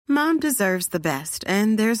Mom deserves the best,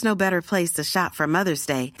 and there's no better place to shop for Mother's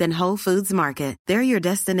Day than Whole Foods Market. They're your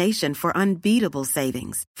destination for unbeatable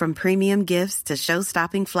savings, from premium gifts to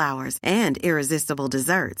show-stopping flowers and irresistible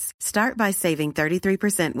desserts. Start by saving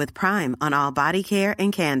 33% with Prime on all body care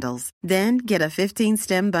and candles. Then get a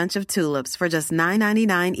 15-stem bunch of tulips for just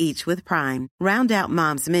 $9.99 each with Prime. Round out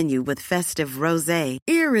Mom's menu with festive rosé,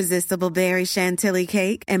 irresistible berry chantilly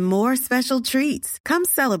cake, and more special treats. Come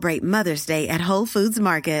celebrate Mother's Day at Whole Foods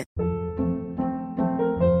Market.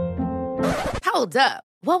 Hold up.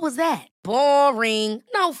 What was that? Boring.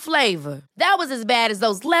 No flavor. That was as bad as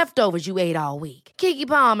those leftovers you ate all week. Keke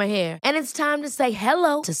Palmer here, and it's time to say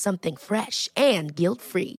hello to something fresh and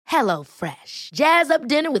guilt-free. Hello Fresh. Jazz up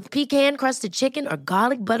dinner with pecan-crusted chicken or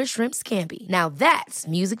garlic butter shrimp scampi. Now that's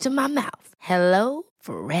music to my mouth. Hello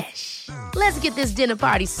Fresh. Let's get this dinner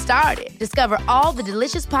party started. Discover all the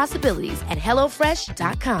delicious possibilities at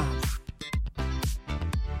hellofresh.com.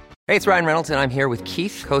 Hey, it's Ryan Reynolds, and I'm here with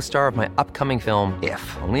Keith, co-star of my upcoming film, If,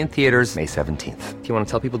 only in theaters May 17th. Do you want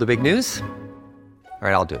to tell people the big news? All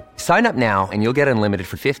right, I'll do it. Sign up now and you'll get unlimited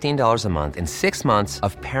for $15 a month and 6 months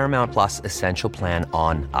of Paramount Plus Essential Plan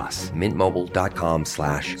on us.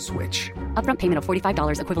 MintMobile.com/switch. Upfront payment of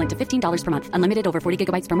 $45 equivalent to $15 per month. Unlimited over 40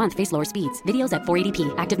 gigabytes per month. Face lower speeds. Videos at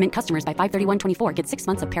 480p. Active Mint customers by 531.24 get 6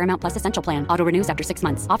 months of Paramount Plus Essential Plan. Auto renews after 6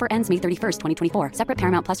 months. Offer ends May 31st, 2024. Separate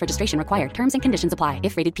Paramount Plus registration required. Terms and conditions apply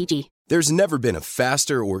if rated PG. There's never been a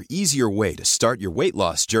faster or easier way to start your weight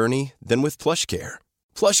loss journey than with PlushCare.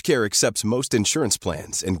 PlushCare accepts most insurance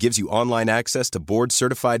plans and gives you online access to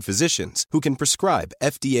board-certified physicians who can prescribe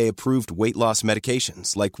FDA-approved weight loss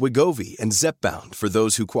medications like Wegovy and Zepbound for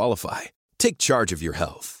those who qualify. Take charge of your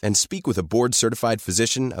health and speak with a board-certified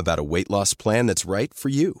physician about a weight loss plan that's right for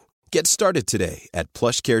you. Get started today at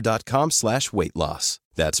plushcare.com/weight loss.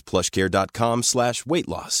 That's plushcare.com/weight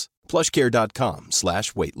loss.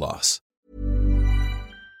 plushcare.com/weight loss.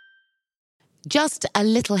 Just a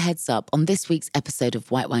little heads up on this week's episode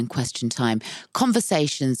of White Wine Question Time.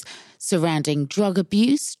 Conversations surrounding drug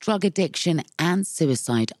abuse, drug addiction, and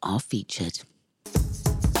suicide are featured.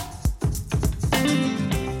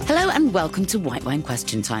 Hello and welcome to White Wine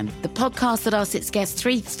Question Time, the podcast that asks its guests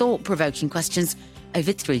 3 thought-provoking questions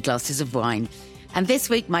over 3 glasses of wine. And this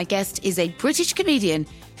week, my guest is a British comedian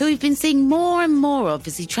who we've been seeing more and more of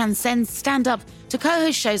as he transcends stand-up to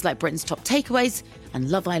co-host shows like Britain's Top Takeaways and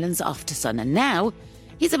Love Island's Aftersun. And now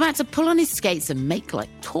he's about to pull on his skates and make like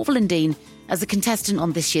Torval and Dean as a contestant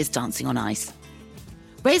on this year's Dancing on Ice.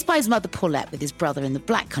 Raised by his mother Paulette with his brother in the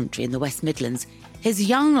Black Country in the West Midlands, his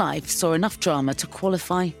young life saw enough drama to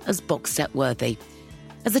qualify as box set worthy.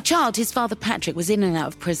 As a child, his father Patrick was in and out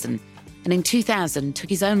of prison, and in 2000 took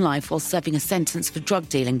his own life while serving a sentence for drug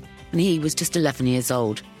dealing when he was just 11 years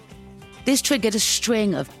old. This triggered a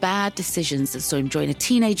string of bad decisions that saw him join a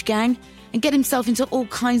teenage gang and get himself into all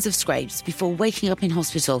kinds of scrapes before waking up in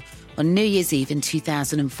hospital on New Year's Eve in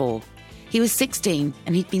 2004. He was 16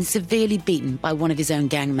 and he'd been severely beaten by one of his own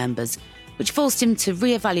gang members, which forced him to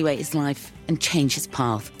reevaluate his life and change his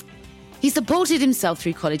path. He supported himself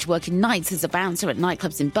through college, working nights as a bouncer at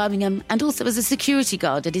nightclubs in Birmingham and also as a security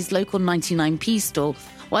guard at his local 99p store,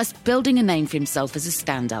 whilst building a name for himself as a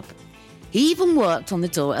stand-up. He even worked on the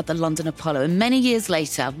door at the London Apollo, and many years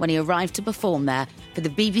later, when he arrived to perform there for the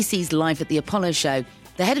BBC's Live at the Apollo show,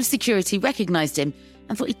 the head of security recognised him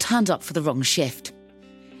and thought he turned up for the wrong shift.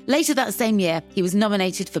 Later that same year, he was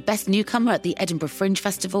nominated for Best Newcomer at the Edinburgh Fringe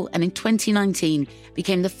Festival, and in 2019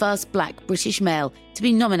 became the first black British male to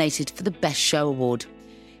be nominated for the Best Show Award.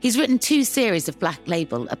 He's written 2 series of Black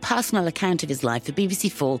Label, a personal account of his life for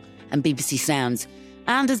BBC4 and BBC Sounds,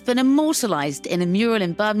 and has been immortalised in a mural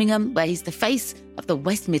in Birmingham where he's the face of the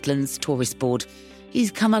West Midlands Tourist Board. He's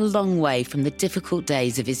come a long way from the difficult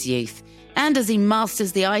days of his youth. And as he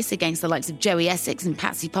masters the ice against the likes of Joey Essex and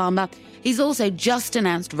Patsy Palmer, he's also just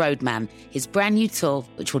announced Roadman, his brand new tour,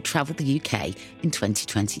 which will travel the UK in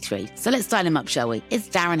 2023. So let's dial him up, shall we? It's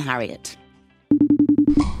Darren Harriott.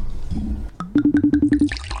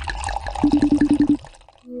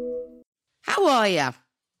 How are you?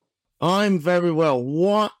 I'm very well.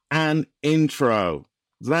 What an intro.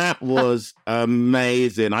 That was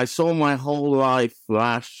amazing. I saw my whole life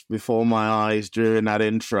flash before my eyes during that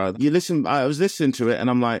intro. I was listening to it and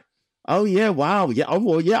I'm like, oh yeah, wow. Yeah, oh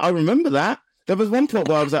well, yeah, I remember that. There was one point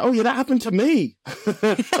where I was like, oh yeah, that happened to me. Oh,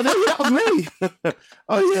 yeah, that was me.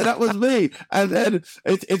 Oh yeah, that was me. And then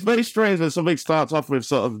it's very strange when something starts off with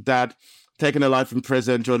sort of dad taking a life from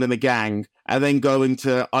prison, joining the gang, and then going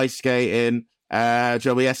to ice skating,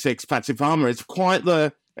 Joey Essex, Patsy Palmer. It's quite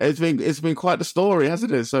the It's been quite the story,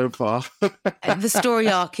 hasn't it, so far? The story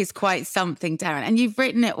arc is quite something, Darren, and you've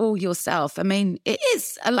written it all yourself. I mean, it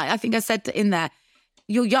is, like I think I said in there,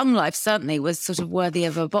 your young life certainly was sort of worthy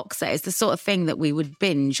of a box set. It's the sort of thing that we would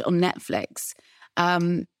binge on Netflix.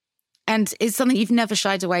 And it's something you've never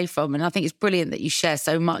shied away from. And I think it's brilliant that you share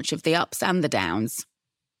so much of the ups and the downs.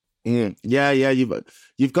 Yeah.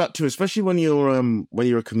 You've got to, especially when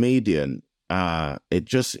you're a comedian.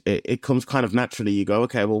 It comes kind of naturally. You go,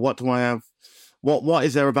 okay, well, what do I have? What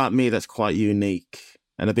is there about me that's quite unique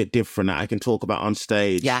and a bit different that I can talk about on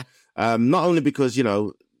stage? Yeah. Not only because,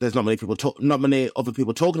 there's not many other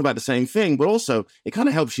people talking about the same thing, but also it kind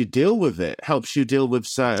of helps you deal with it, helps you deal with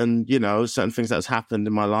certain things that's happened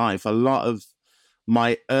in my life. A lot of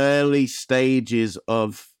my early stages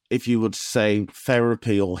of, if you would say,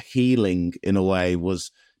 therapy or healing in a way, was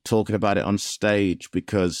talking about it on stage,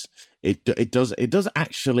 because it does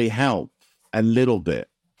actually help a little bit.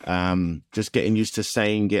 Just getting used to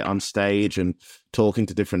saying it on stage and talking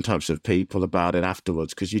to different types of people about it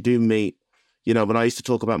afterwards, because you do meet, when I used to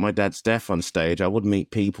talk about my dad's death on stage, I would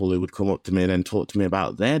meet people who would come up to me and then talk to me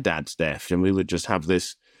about their dad's death, and we would just have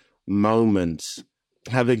this moment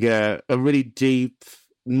having a really deep,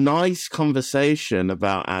 nice conversation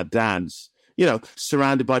about our dads,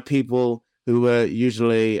 surrounded by people who were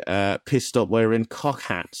usually pissed up wearing cock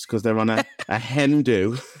hats because they're on a hen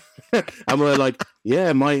do. And we're like,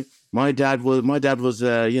 yeah, my dad was,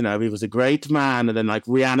 he was a great man. And then like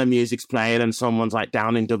Rihanna music's playing and someone's like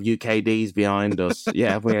down in WKDs behind us.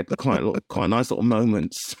 Yeah, we had quite nice little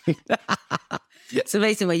moments. It's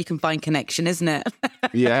amazing where you can find connection, isn't it?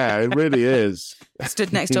 Yeah, it really is.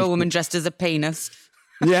 Stood next to a woman dressed as a penis.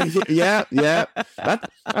 Yeah.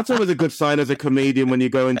 That's always a good sign as a comedian when you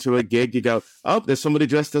go into a gig. You go, oh, there's somebody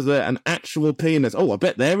dressed as an actual penis. Oh, I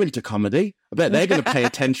bet they're into comedy. I bet they're going to pay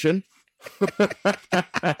attention.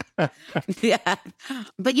 Yeah.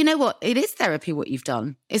 But you know what? It is therapy, what you've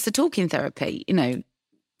done. It's a talking therapy,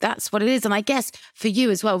 That's what it is. And I guess for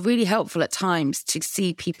you as well, really helpful at times to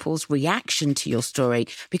see people's reaction to your story,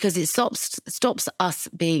 because it stops us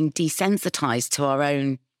being desensitized to our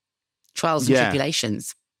own trials and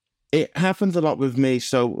tribulations. It happens a lot with me.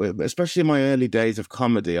 So especially in my early days of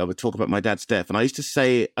comedy, I would talk about my dad's death. And I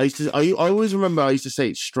always remember I used to say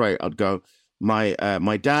it straight. I'd go, my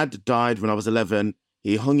dad died when I was 11.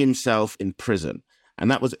 He hung himself in prison.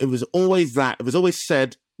 And it was always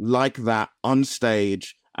said like that on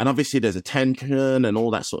stage. And obviously there's a tension and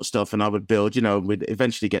all that sort of stuff. And I would build, we'd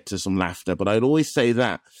eventually get to some laughter, but I'd always say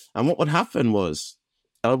that. And what would happen was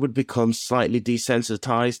I would become slightly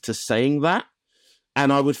desensitized to saying that.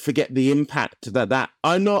 And I would forget the impact that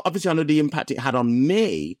I know the impact it had on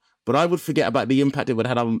me, but I would forget about the impact it would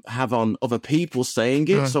have on other people saying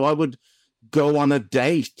it. So I would go on a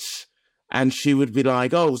date and she would be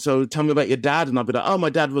like, oh, so tell me about your dad. And I'd be like, oh, my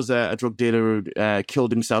dad was a drug dealer who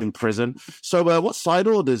killed himself in prison. So what side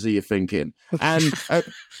orders are you thinking? And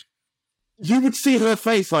you would see her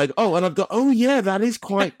face like, oh, and I'd go, oh, yeah, that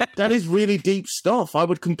is really deep stuff. I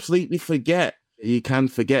would completely forget. You can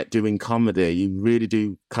forget doing comedy. You really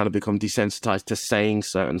do kind of become desensitized to saying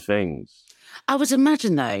certain things. I would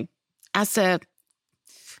imagine, though, as a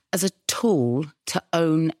tool to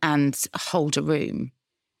own and hold a room,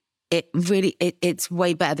 it's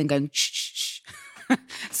way better than going, shh.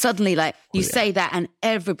 Suddenly, you say that and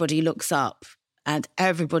everybody looks up. And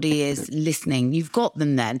everybody is listening. You've got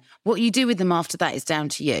them then. What you do with them after that is down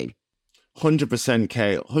to you. 100%,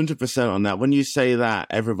 Kate. 100% on that. When you say that,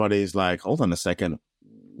 everybody's like, hold on a second.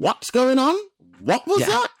 What's going on? What was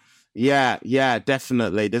that? Yeah,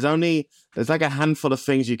 definitely. There's like a handful of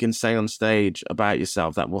things you can say on stage about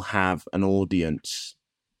yourself that will have an audience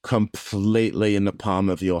completely in the palm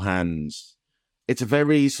of your hands. It's a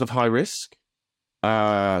very sort of high risk.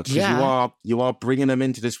 Because you are bringing them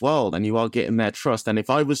into this world and you are getting their trust. And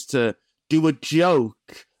if I was to do a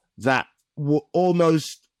joke that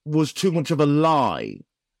almost was too much of a lie,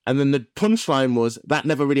 and then the punchline was that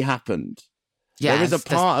never really happened, there is a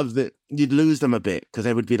part of that you'd lose them a bit, because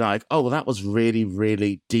they would be like, oh, well, that was really,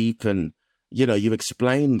 really deep, and you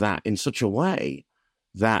explained that in such a way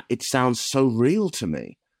that it sounds so real to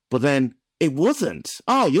me, but then it wasn't.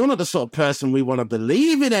 Oh, you're not the sort of person we want to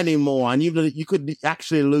believe in anymore. And you could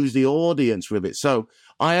actually lose the audience with it. So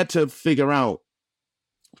I had to figure out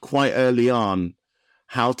quite early on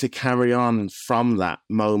how to carry on from that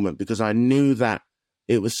moment, because I knew that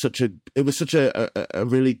it was such a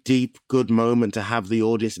really deep, good moment to have the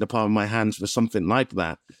audience in the palm of my hands for something like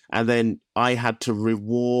that. And then I had to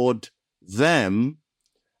reward them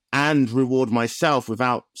and reward myself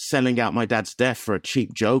without selling out my dad's death for a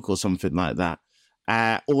cheap joke or something like that.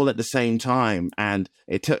 all at the same time. And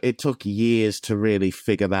it took years to really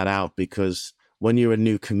figure that out, because when you're a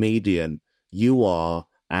new comedian, you are,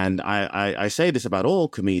 and I say this about all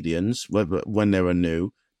comedians when they're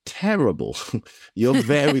new, terrible. You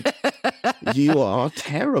are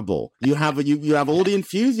terrible. You have all the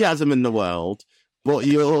enthusiasm in the world, but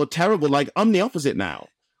you're terrible. Like, I'm the opposite now.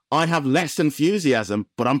 I have less enthusiasm,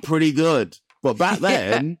 but I'm pretty good. But back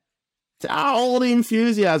then, all the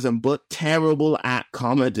enthusiasm, but terrible at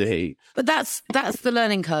comedy. But that's the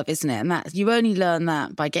learning curve, isn't it? And that you only learn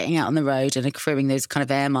that by getting out on the road and accruing those kind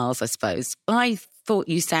of air miles, I suppose. I thought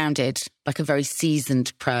you sounded like a very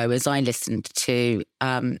seasoned pro as I listened to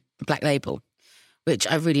Black Label, which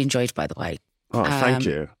I really enjoyed, by the way. Oh, thank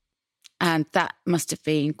you. And that must have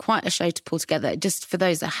been quite a show to pull together. Just for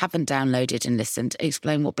those that haven't downloaded and listened,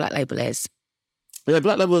 explain what Black Label is. Yeah,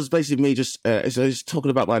 Black Label is basically me just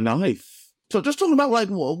talking about my life. So just talking about like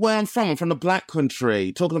where I'm from. I'm from the Black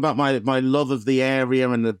Country. Talking about my love of the area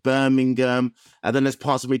and the Birmingham. And then there's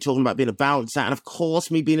parts of me talking about being a bouncer. And of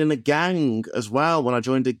course, me being in a gang as well when I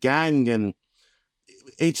joined a gang. And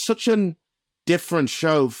it's such a different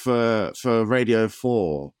show for Radio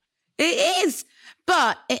 4. It is.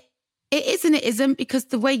 But it is and it isn't, because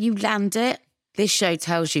the way you land it, this show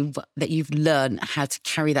tells you that you've learned how to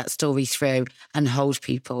carry that story through and hold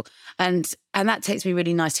people. And that takes me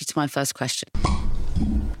really nicely to my first question.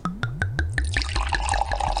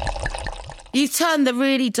 You turn the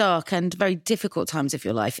really dark and very difficult times of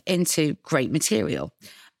your life into great material.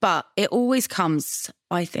 But it always comes,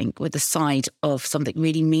 I think, with the side of something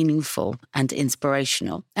really meaningful and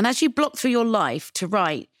inspirational. And as you block through your life to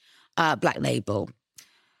write Black Label,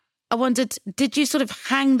 I wondered, did you sort of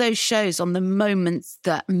hang those shows on the moments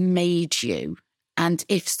that made you? And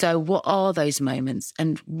if so, what are those moments?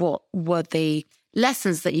 And what were the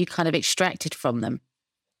lessons that you kind of extracted from them?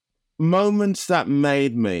 Moments that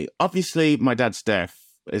made me. Obviously, my dad's death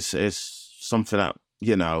is something that,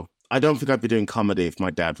 you know, I don't think I'd be doing comedy if my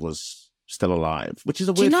dad was still alive, which is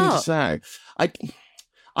a weird thing to say.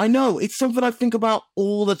 I know, it's something I think about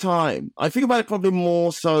all the time. I think about it probably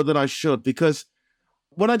more so than I should, because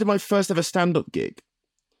when I did my first ever stand-up gig,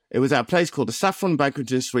 it was at a place called the Saffron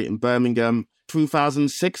Banqueting Suite in Birmingham,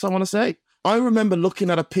 2006, I want to say. I remember looking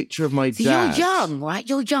at a picture of my dad. You're young, right?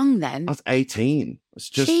 You're young then. I was 18. I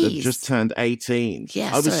just turned 18.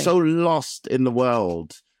 Yeah, I was so lost in the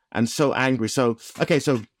world and so angry. So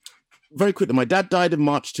very quickly, my dad died in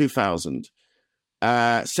March 2000.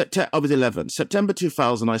 I was 11. September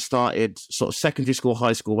 2000, I started sort of secondary school,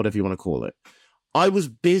 high school, whatever you want to call it. I was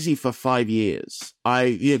busy for 5 years.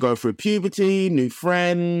 I go through puberty, new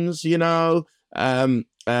friends, fancying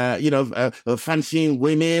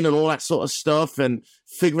women and all that sort of stuff, and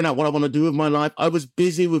figuring out what I want to do with my life. I was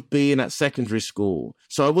busy with being at secondary school.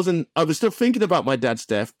 So I was still thinking about my dad's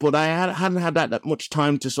death, but I hadn't had that much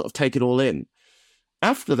time to sort of take it all in.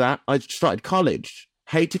 After that, I started college.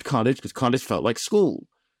 Hated college because college felt like school.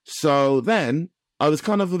 So then I was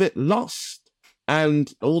kind of a bit lost.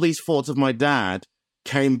 And all these thoughts of my dad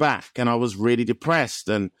came back, and I was really depressed.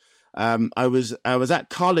 And I was at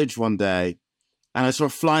college one day, and I saw a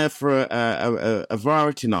flyer for a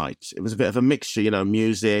variety night. It was a bit of a mixture,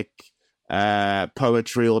 music,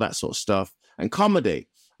 poetry, all that sort of stuff, and comedy.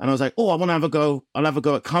 And I was like, oh, I want to have a go. I'll have a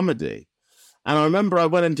go at comedy. And I remember I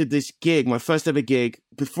went and did this gig, my first ever gig.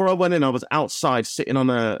 Before I went in, I was outside sitting on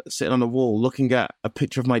a wall, looking at a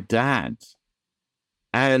picture of my dad,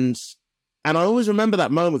 and I always remember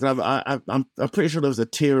that moment. I'm pretty sure there was a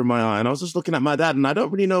tear in my eye, and I was just looking at my dad, and I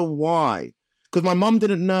don't really know why. Because my mum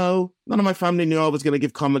didn't know. None of my family knew I was going to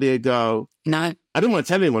give comedy a go. No. I didn't want to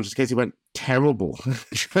tell anyone just in case it went terrible.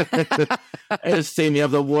 It just seemed me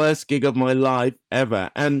have the worst gig of my life ever.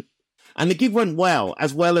 And the gig went well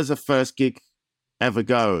as a first gig ever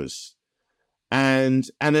goes. And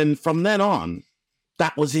then from then on,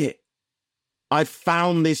 that was it. I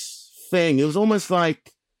found this thing. It was almost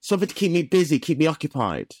like something to keep me busy, keep me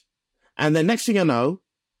occupied. And then next thing I know,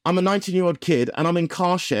 I'm a 19-year-old kid, and I'm in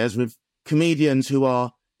car shares with comedians who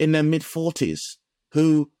are in their mid-40s,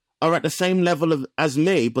 who are at the same level as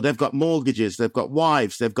me, but they've got mortgages, they've got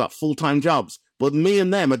wives, they've got full-time jobs. But me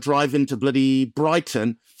and them are driving to bloody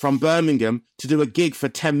Brighton from Birmingham to do a gig for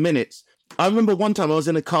 10 minutes. I remember one time I was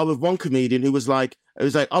in a car with one comedian who was like,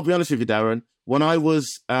 I'll be honest with you, Darren, when I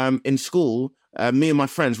was in school, me and my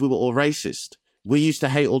friends, we were all racist. We used to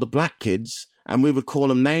hate all the black kids, and we would call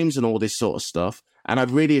them names and all this sort of stuff. And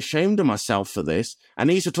I'm really ashamed of myself for this. And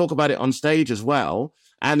he used to talk about it on stage as well.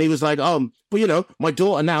 And he was like, my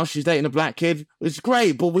daughter now, she's dating a black kid. It's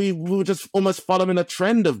great, but we were just almost following a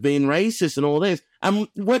trend of being racist and all this. And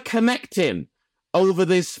we're connecting over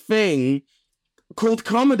this thing called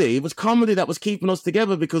comedy. It was comedy that was keeping us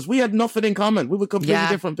together because we had nothing in common. We were completely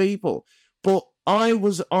different people. But I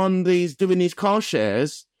was on doing these car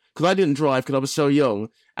shares because I didn't drive because I was so young.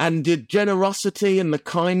 And the generosity and the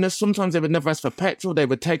kindness, sometimes they would never ask for petrol. They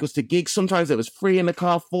would take us to gigs. Sometimes it was 3 in the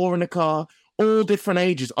car, 4 in the car, all different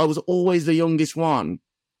ages. I was always the youngest one.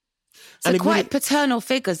 So quite paternal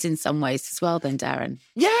figures in some ways as well then, Darren.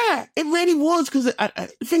 Yeah, it really was. Because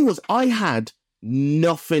the thing was, I had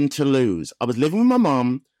nothing to lose. I was living with my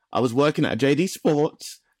mum. I was working at a JD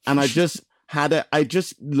Sports. And I just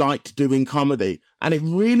liked doing comedy. And it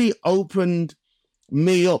really opened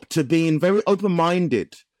me up to being very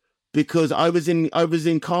open-minded because I was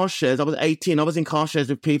in car shares. I was 18. I was in car shares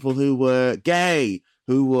with people who were gay,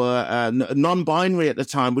 who were non-binary at the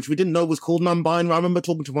time, which we didn't know was called non-binary. I remember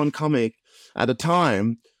talking to one comic at the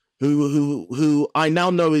time who I now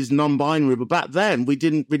know is non-binary, but back then we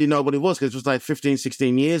didn't really know what it was because it was like 15,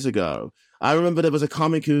 16 years ago. I remember there was a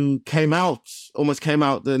comic who almost came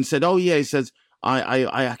out and said, oh yeah, he says, I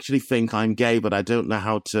actually think I'm gay, but I don't know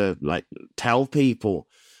how to like tell people.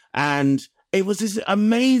 And it was this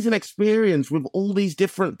amazing experience with all these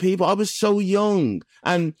different people. I was so young.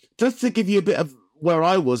 And just to give you a bit of where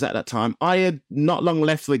I was at that time, I had not long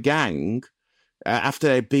left the gang after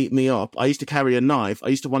they beat me up. I used to carry a knife. I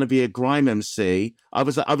used to want to be a grime MC. I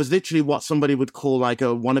was literally what somebody would call like a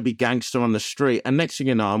wannabe gangster on the street. And next thing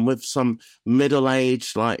you know, I'm with some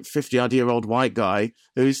middle-aged, like 50-odd-year-old white guy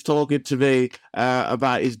who's talking to me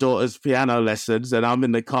about his daughter's piano lessons. And I'm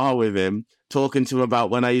in the car with him talking to him about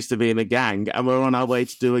when I used to be in a gang. And we're on our way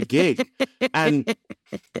to do a gig. And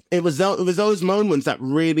it was those moments that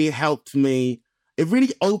really helped me. It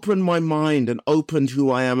really opened my mind and opened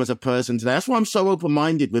who I am as a person today. That's why I'm so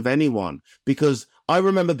open-minded with anyone, because I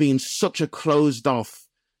remember being such a closed-off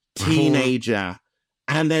teenager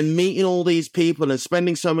and then meeting all these people and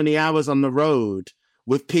spending so many hours on the road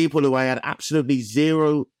with people who I had absolutely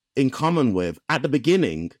zero in common with. At the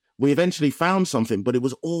beginning, we eventually found something, but it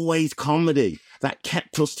was always comedy that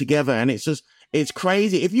kept us together. And it's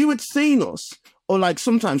crazy. If you had seen us, or like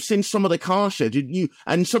sometimes since some of the car shares,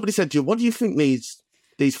 and somebody said to you, what do you think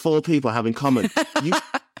these 4 people have in common?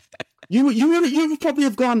 You probably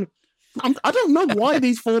have gone, I don't know why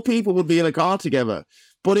these 4 people would be in a car together.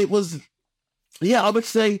 But it was, yeah, I would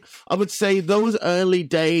say those early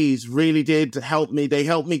days really did help me. They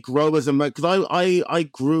helped me grow as a man, because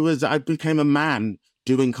I became a man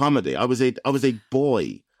doing comedy. I was a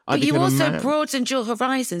boy. But you also broadened your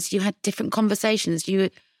horizons. You had different conversations. You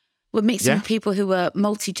were mixing with people who were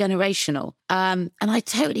multi-generational. And I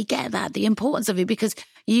totally get that, the importance of it, because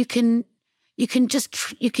you can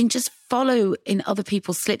just follow in other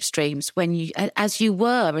people's slipstreams as you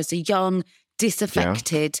were as a young,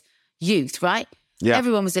 disaffected youth, right? Yeah.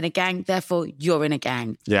 Everyone was in a gang, therefore you're in a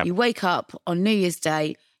gang. Yeah. You wake up on New Year's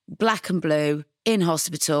Day, black and blue, in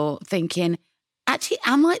hospital, thinking, actually,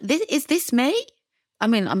 is this me? I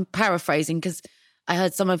mean, I'm paraphrasing because I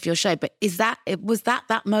heard some of your show, but was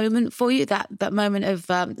that moment for you? That moment of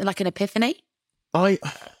like an epiphany? I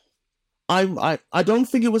don't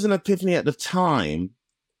think it was an epiphany at the time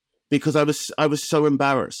because I was so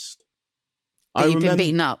embarrassed. You'd been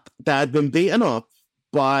beaten up. That I'd been beaten up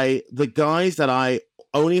by the guys that I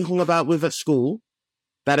only hung about with at school,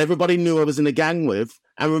 that everybody knew I was in a gang with.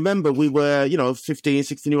 And remember, we were, 15,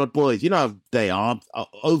 16-year-old boys. You know how they are,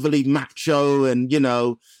 overly macho and,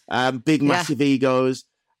 big, massive egos.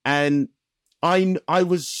 And I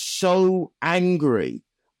was so angry.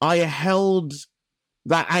 I held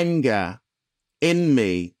that anger in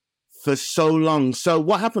me for so long. So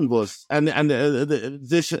what happened was, and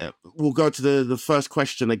this will go to the first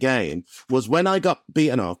question again, was when I got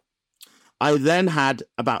beaten up, I then had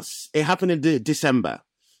it happened in December.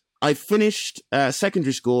 I finished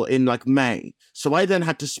secondary school in like May. So I then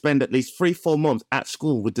had to spend at least 3-4 months at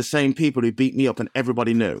school with the same people who beat me up and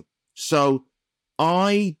everybody knew. So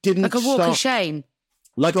I didn't Like a walk of shame.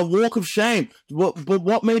 Like a walk of shame. But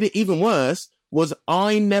what made it even worse was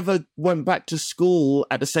I never went back to school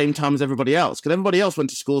at the same time as everybody else. Because everybody else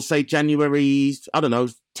went to school, say January,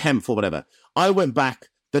 10th or whatever. I went back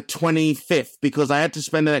the 25th because I had to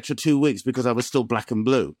spend an extra 2 weeks because I was still black and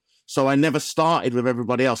blue. So I never started with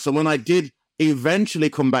everybody else. So when I did eventually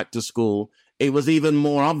come back to school, it was even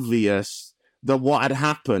more obvious that what had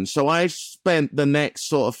happened. So I spent the next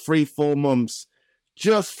sort of 3-4 months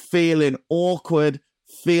just feeling awkward,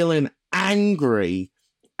 feeling angry.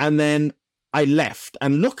 And then I left.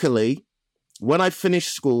 And luckily, when I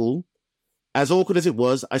finished school, as awkward as it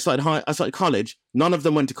was, I started college. None of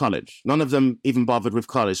them went to college. None of them even bothered with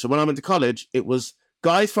college. So when I went to college, it was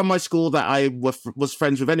guys from my school that I was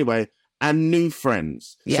friends with anyway, and new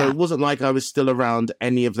friends. Yeah. So it wasn't like I was still around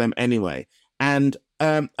any of them anyway. And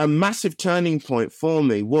a massive turning point for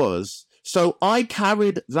me was, so I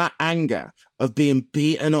carried that anger of being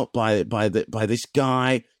beaten up by this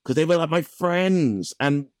guy, because they were like my friends,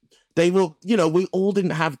 and they were, you know, we all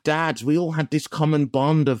didn't have dads. We all had this common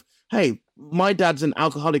bond of, hey, my dad's an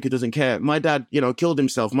alcoholic who doesn't care. My dad, you know, killed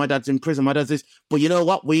himself. My dad's in prison. My dad's this. But you know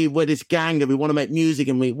what? We're this gang and we want to make music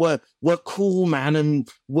and we're cool, man. And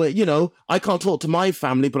we're, you know, I can't talk to my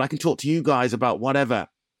family, but I can talk to you guys about whatever.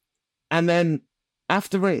 And then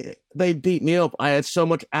after they beat me up, I had so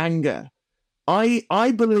much anger.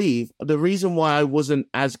 I believe the reason why I wasn't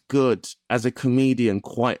as good as a comedian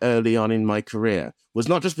quite early on in my career was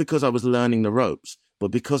not just because I was learning the ropes,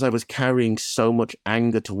 but because I was carrying so much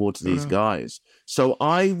anger towards these guys. So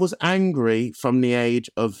I was angry from the age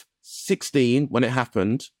of 16 when it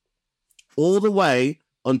happened, all the way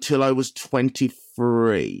until I was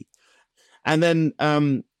 23. And then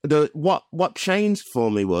what changed for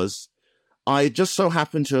me was, I just so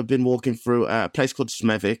happened to have been walking through a place called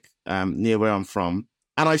Smethwick, near where I'm from,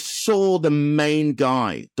 and I saw the main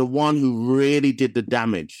guy, the one who really did the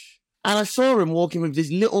damage. And I saw him walking with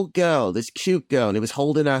this little girl, this cute girl, and he was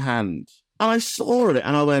holding her hand. And I saw it,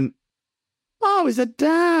 and I went, oh, he's a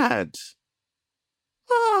dad.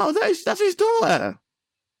 Oh, that's his daughter.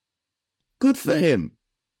 Good for him.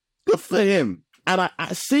 Good for him. And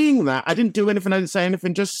I seeing that, I didn't do anything, I didn't say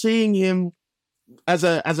anything, just seeing him as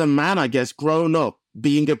a man, I guess, grown up,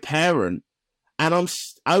 being a parent, and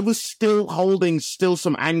I was still holding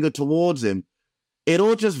some anger towards him. It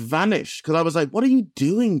all just vanished, because I was like, what are you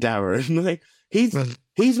doing, Darren? Like,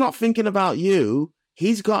 he's not thinking about you.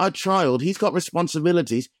 He's got a child. He's got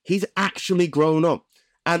responsibilities. He's actually grown up.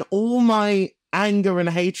 And all my anger and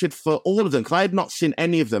hatred for all of them, because I had not seen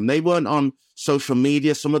any of them. They weren't on social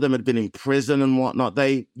media. Some of them had been in prison and whatnot.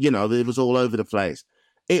 It was all over the place.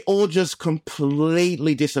 It all just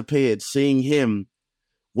completely disappeared, seeing him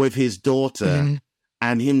with his daughter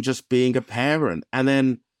and him just being a parent. And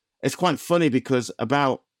then it's quite funny, because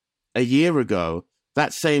about a year ago,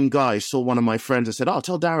 that same guy saw one of my friends and said, oh,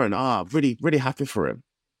 tell Darren, really, really happy for him.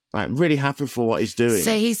 Like, really happy for what he's doing.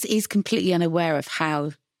 So he's completely unaware of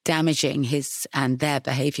how damaging his and their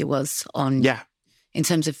behaviour was in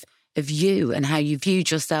terms of you and how you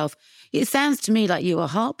viewed yourself. It sounds to me like you were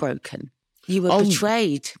heartbroken. You were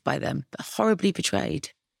betrayed by them, horribly betrayed.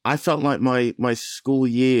 I felt like my school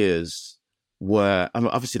years were, I mean,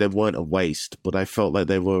 obviously they weren't a waste, but I felt like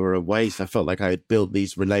they were a waste. I felt like I had built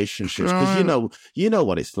these relationships, because you know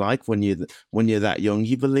what it's like when you're that young.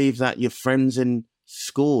 You believe that your friends in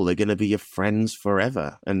school are going to be your friends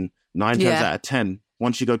forever, and 9 times out of 10,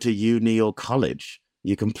 once you go to uni or college,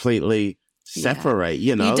 you completely separate,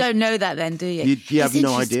 you know. You don't know that then, do you? You have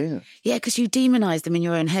no idea. Yeah, because you demonize them in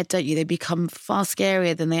your own head, don't you? They become far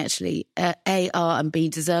scarier than they actually A, are, and B,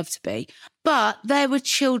 deserve to be. But they were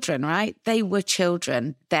children, right? They were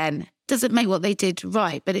children then. Doesn't make what they did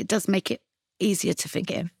right, but it does make it easier to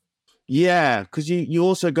forgive. Yeah, because you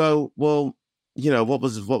also go, well, you know, what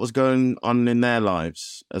was going on in their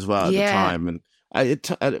lives as well at the time. And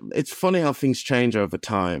it's funny how things change over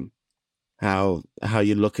time. How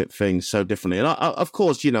you look at things so differently. And of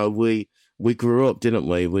course, you know, we grew up, didn't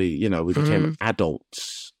we? We became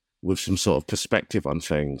adults with some sort of perspective on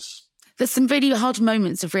things. There's some really hard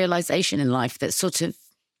moments of realization in life that sort of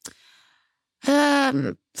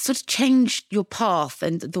changed your path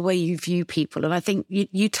and the way you view people. And I think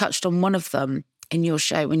you touched on one of them in your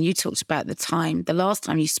show when you talked about the last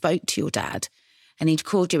time you spoke to your dad. And he'd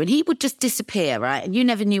called you, and he would just disappear, right? And you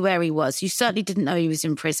never knew where he was. You certainly didn't know he was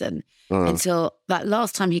in prison until that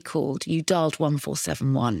last time he called. You dialed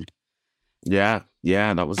 1471. Yeah,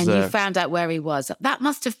 that was. And you found out where he was. That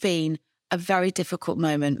must have been a very difficult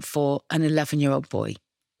moment for an 11-year-old boy.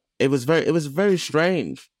 It was very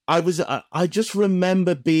strange. I just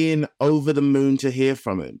remember being over the moon to hear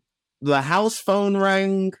from him. The house phone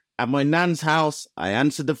rang at my nan's house. I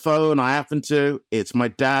answered the phone. I happened to. It's my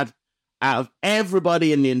dad. Out of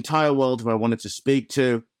everybody in the entire world who I wanted to speak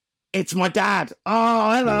to, it's my dad.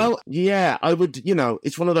 Oh, hello. Yeah, I would, you know,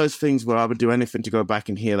 it's one of those things where I would do anything to go back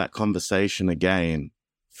and hear that conversation again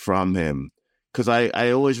from him. Because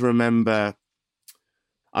I always remember,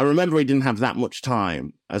 he didn't have that much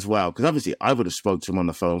time as well. Because obviously I would have spoke to him on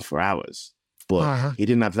the phone for hours, but he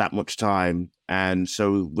didn't have that much time. And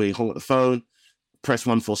so we hung up the phone. Press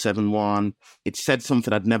 1471. It said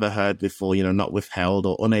something I'd never heard before, you know, not withheld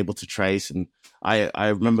or unable to trace. And I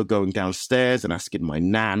remember going downstairs and asking my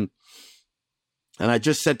nan. And I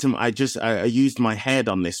just said to him, I used my head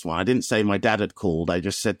on this one. I didn't say my dad had called. I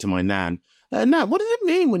just said to my nan, No, what does it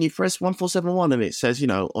mean when you press 1471 and it says,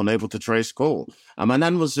 unable to trace call? And my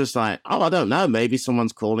nan was just like, oh, I don't know. Maybe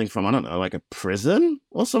someone's calling from, I don't know, like a prison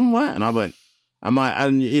or somewhere. And I went, I'm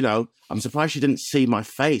surprised she didn't see my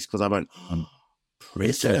face because I went,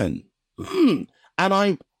 prison. And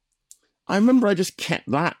I remember I just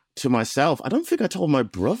kept that to myself. I don't think I told my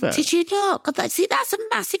brother. Did you not? God, that's a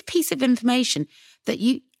massive piece of information that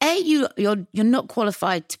you're not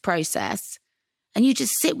qualified to process. And you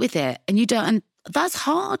just sit with it and you don't, and that's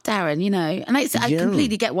hard, Darren, and I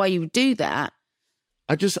completely get why you would do that.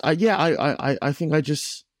 I think I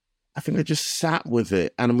just sat with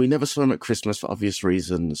it, and we never saw him at Christmas for obvious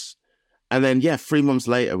reasons. And then, 3 months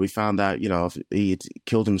later, we found out, he'd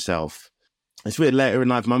killed himself. It's weird, later in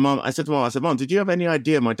life, I said, Mom, did you have any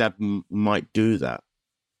idea my dad might do that?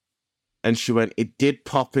 And she went, it did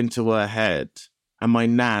pop into her head. And my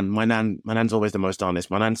nan's always the most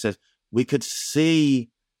honest. My nan says, we could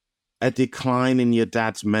see a decline in your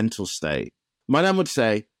dad's mental state. My nan would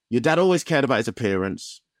say, your dad always cared about his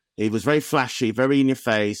appearance. He was very flashy, very in your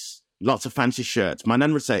face, lots of fancy shirts. My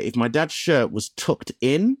nan would say, if my dad's shirt was tucked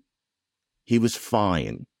in, he was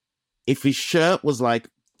fine. If his shirt was like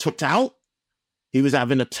tucked out, he was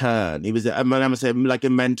having a turn. My nan would say, like a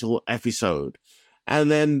mental episode.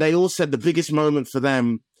 And then they all said the biggest moment for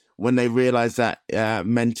them when they realized that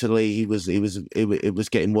mentally it was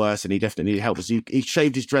getting worse and he definitely needed help, he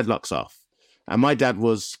shaved his dreadlocks off. And my dad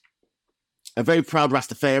was a very proud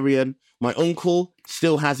Rastafarian. My uncle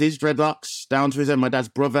still has his dreadlocks down to his head. My dad's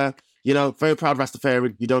brother, very proud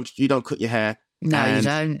Rastafarian. You don't cut your hair. No, you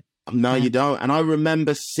don't. No, you don't. And I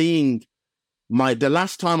remember seeing the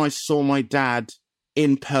last time I saw my dad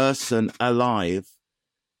in person alive,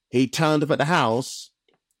 he turned up at the house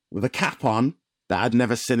with a cap on that I'd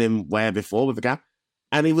never seen him wear before, with a cap.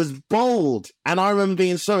 And he was bald. And I remember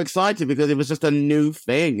being so excited because it was just a new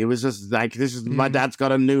thing. It was just like, my dad's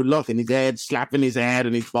got a new look, and his head slapping his head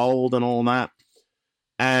and he's bald and all that.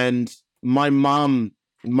 And my mum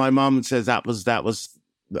says that was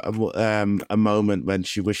a moment when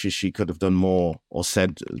she wishes she could have done more or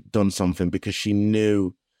done something, because she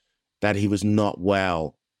knew that he was not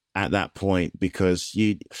well at that point, because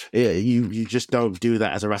you just don't do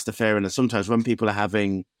that as a Rastafarian. And sometimes when people are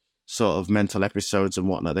having sort of mental episodes and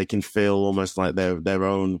whatnot, they can feel almost like their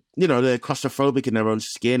own, they're claustrophobic in their own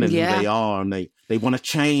skin and who they are, and they want to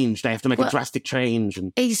change. They have to make a drastic change.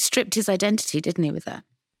 And he stripped his identity, didn't he, with that?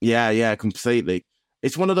 Yeah, completely.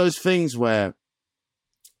 It's one of those things where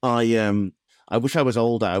I wish I was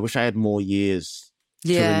older. I wish I had more years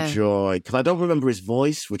to enjoy, because I don't remember his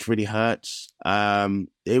voice, which really hurts.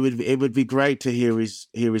 It would be great to hear his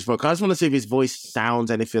voice. I just want to see if his voice sounds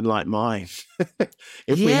anything like mine.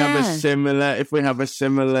 If we have a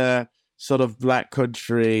similar sort of Black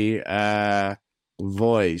Country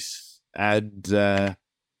voice, and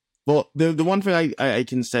but the one thing I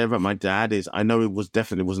can say about my dad is I know he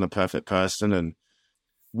definitely wasn't a perfect person, and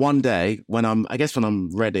one day when I'm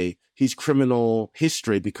ready, his criminal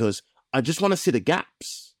history, because I just want to see the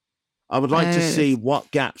gaps. I would like to see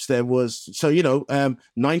what gaps there was. So,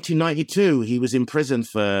 1992, he was in prison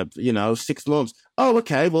for, 6 months. Oh,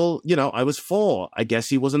 okay. Well, I was 4. I guess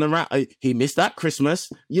he wasn't around. He missed that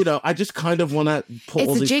Christmas. I just kind of want to put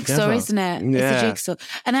all this together. It's a jigsaw, isn't it? Yeah. It's a jigsaw.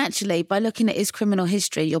 And actually, by looking at his criminal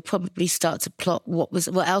history, you'll probably start to plot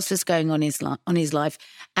what else was going on in his life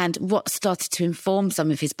and what started to inform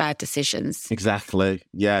some of his bad decisions. Exactly.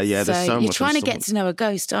 Yeah. There's so much. You're trying to get to know a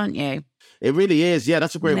ghost, aren't you? It really is. Yeah,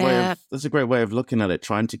 that's a great way of looking at it.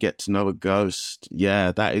 Trying to get to know a ghost.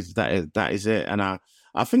 Yeah, that is it. And I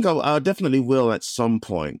think I definitely will at some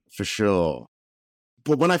point, for sure.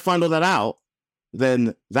 But when I find all that out,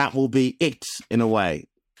 then that will be it in a way.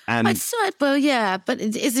 And but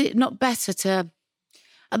is it not better to?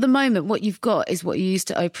 At the moment, what you've got is what you used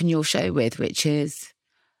to open your show with, which is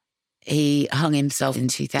he hung himself in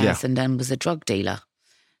 2000 and was a drug dealer.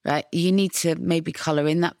 Right, you need to maybe colour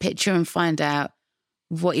in that picture and find out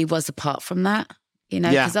what he was apart from that,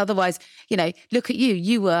 because otherwise, look at you.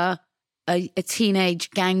 You were a teenage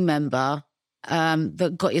gang member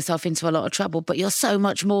that got yourself into a lot of trouble, but you're so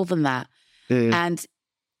much more than that. And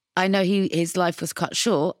I know his life was cut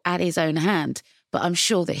short at his own hand, but I'm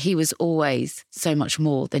sure that he was always so much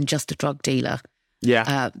more than just a drug dealer.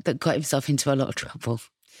 That got himself into a lot of trouble.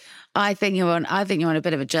 I think you're on a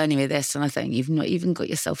bit of a journey with this, and I think you've not even got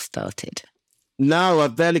yourself started. No,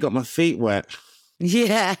 I've barely got my feet wet.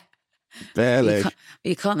 Yeah. Barely.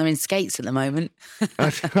 You can't. They're in skates at the moment.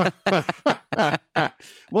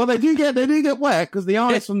 Well, they do get wet because the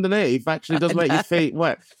ice underneath actually does make your feet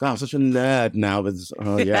wet. God, I'm such a nerd now.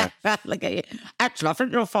 Oh yeah. Look at you. Actually, I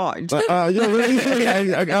think you're fine. You're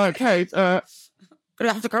really okay.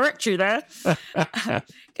 Gonna have to correct you there. Can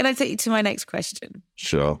I take you to my next question?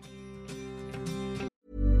 Sure.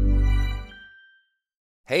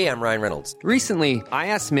 Hey, I'm Ryan Reynolds. Recently, I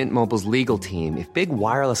asked Mint Mobile's legal team if big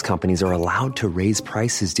wireless companies are allowed to raise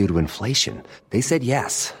prices due to inflation. They said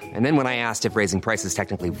yes. And then when I asked if raising prices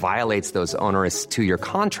technically violates those onerous 2-year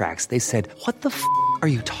contracts, they said, "What the f*** are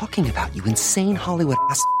you talking about, you insane Hollywood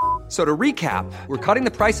ass?" So to recap, we're cutting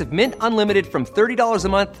the price of Mint Unlimited from $30 a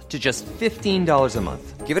month to just $15 a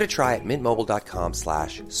month. Give it a try at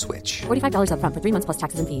mintmobile.com/switch. $45 up front for 3 months plus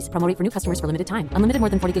taxes and fees. Promo rate for new customers for limited time. Unlimited more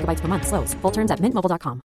than 40 gigabytes per month. Slows full terms at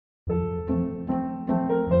mintmobile.com.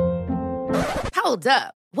 Hold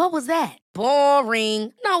up. What was that?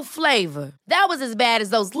 Boring. No flavor. That was as bad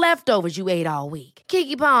as those leftovers you ate all week.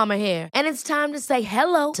 Keke Palmer here, and it's time to say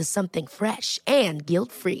hello to something fresh and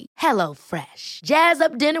guilt-free. Hello Fresh. Jazz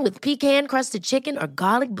up dinner with pecan-crusted chicken or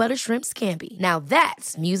garlic butter shrimp scampi. Now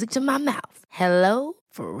that's music to my mouth. Hello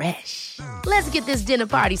Fresh. Let's get this dinner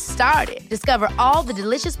party started. Discover all the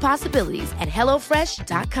delicious possibilities at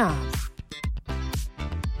hellofresh.com.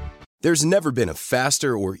 There's never been a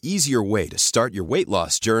faster or easier way to start your weight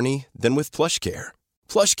loss journey than with PlushCare.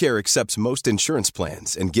 PlushCare accepts most insurance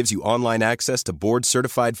plans and gives you online access to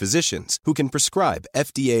board-certified physicians who can prescribe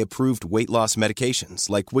FDA-approved weight loss medications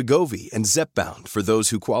like Wegovy and Zepbound for those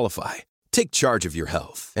who qualify. Take charge of your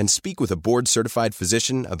health and speak with a board-certified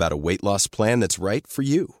physician about a weight loss plan that's right for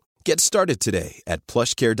you. Get started today at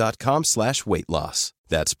plushcare.com/weight-loss.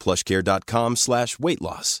 That's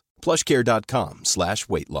plushcare.com/weight-loss.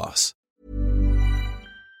 plushcare.com/weight-loss.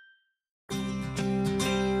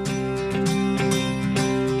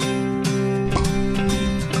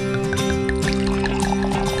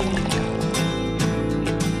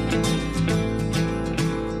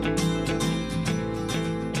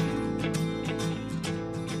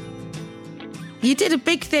 You did a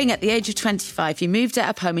big thing at the age of 25. You moved out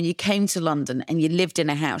of home and you came to London and you lived in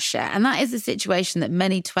a house share. And that is a situation that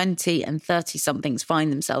many 20 and 30-somethings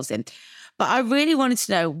find themselves in. But I really wanted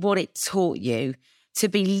to know what it taught you to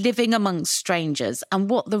be living amongst strangers and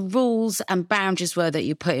what the rules and boundaries were that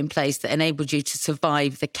you put in place that enabled you to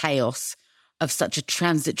survive the chaos of such a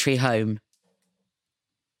transitory home.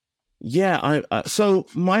 Yeah, so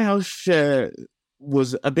my house share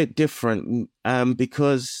was a bit different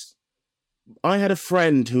because I had a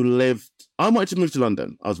friend who I wanted to move to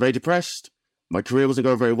London. I was very depressed. My career wasn't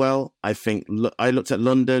going very well. I looked at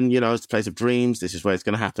London, as the place of dreams. This is where it's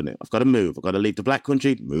going to happen. I've got to move. I've got to leave the black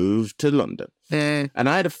country, move to London. And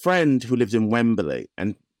I had a friend who lived in Wembley,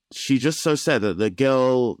 and she just so said that the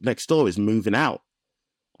girl next door is moving out.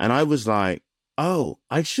 And I was like, oh,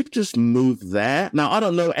 I should just move there. Now, I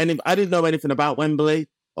didn't know anything about Wembley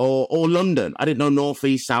or London. I didn't know north,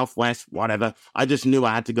 east, south, west, whatever. I just knew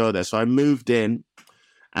I had to go there. So I moved in,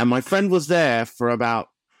 and my friend was there for about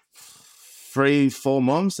 3-4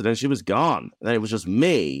 months, and then she was gone. And then it was just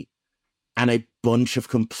me and a bunch of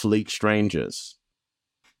complete strangers.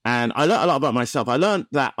 And I learned a lot about myself. I learned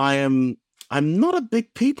that I'm not a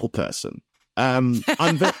big people person. I'm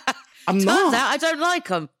turns not. out I don't like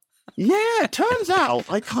them. Yeah, turns out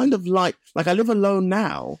I kind of like I live alone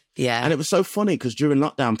now. Yeah. And it was so funny because during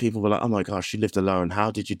lockdown, people were like, oh my gosh, you lived alone. How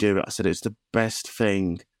did you do it? I said, it's the best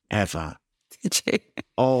thing ever. Did you?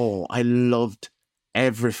 Oh, I loved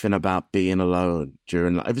everything about being alone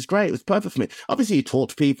it was great. It was perfect for me. Obviously, you talk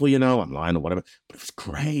to people, online or whatever, but it was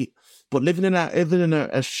great. But living in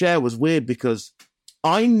a share was weird because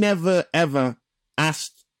I never, ever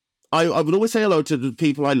asked. I would always say hello to the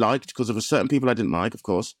people I liked because there were certain people I didn't like, of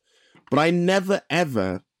course. But I never,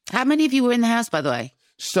 ever... How many of you were in the house, by the way?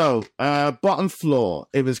 So, bottom floor.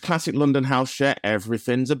 It was classic London house share.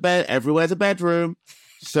 Everything's a bed. Everywhere's a bedroom.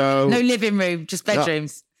 So no living room, just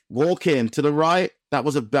bedrooms. Walk in. To the right, that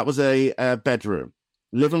was a bedroom.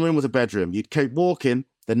 Living room was a bedroom. You'd keep walking.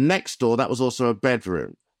 The next door, that was also a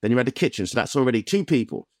bedroom. Then you had the kitchen. So that's already 2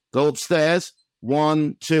 people. Go upstairs.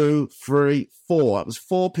 1, 2, 3, 4. It was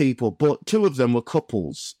 4 people, but 2 of them were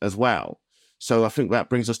couples as well. So I think that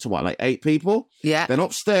brings us to 8 people? Yeah. Then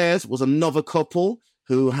upstairs was another couple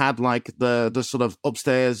who had the sort of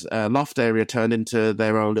upstairs loft area turned into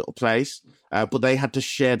their own little place. But they had to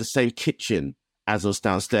share the same kitchen as us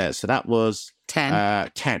downstairs. So that was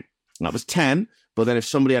 10. 10. That was 10. But then if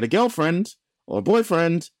somebody had a girlfriend or a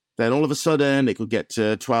boyfriend, then all of a sudden it could get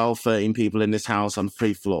to 12, 13 people in this house on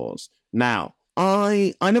 3 floors. Now,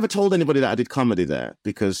 I never told anybody that I did comedy there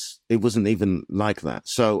because it wasn't even like that.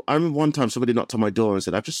 So I remember one time somebody knocked on my door and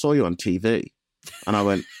said, "I just saw you on TV." And I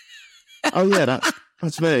went, "Oh yeah,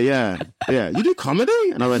 that's me. Yeah. You do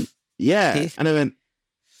comedy?" And I went, "Yeah." And I went,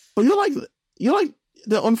 "But you're like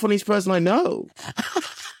the unfunniest person I know."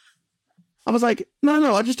 I was like,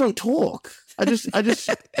 no, I just don't talk. I just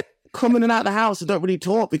come in and out of the house and don't really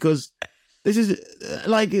talk because this is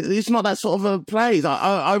like, it's not that sort of a place.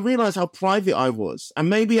 I realized how private I was. And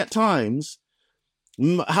maybe at times,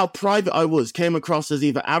 how private I was came across as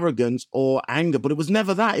either arrogance or anger, but it was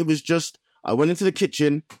never that. It was just, I went into the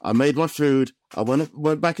kitchen, I made my food, I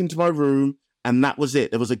went back into my room, and that was it.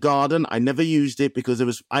 There was a garden. I never used it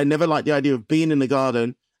because I never liked the idea of being in the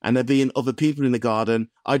garden and there being other people in the garden.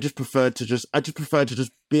 I just preferred to just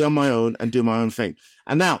be on my own and do my own thing.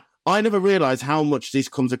 And now, I never realized how much this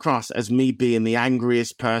comes across as me being the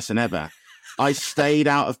angriest person ever. I stayed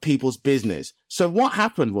out of people's business. So what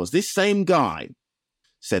happened was this same guy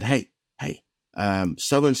said, hey,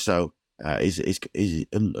 so-and-so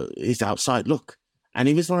is outside, look. And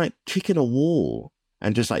he was like kicking a wall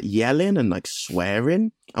and just like yelling and like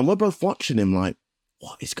swearing. And we're both watching him like,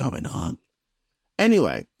 what is going on?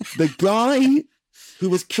 Anyway, the guy who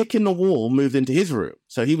was kicking the wall moved into his room.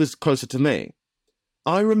 So he was closer to me.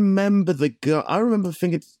 I remember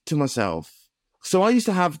thinking to myself, so I used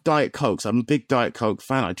to have Diet Cokes. I'm a big Diet Coke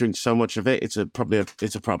fan. I drink so much of it. It's a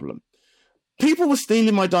problem. People were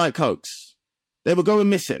stealing my Diet Cokes. They were going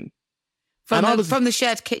missing. From the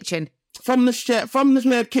shared kitchen. From the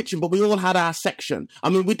shared kitchen, but we all had our section. I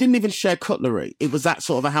mean, we didn't even share cutlery. It was that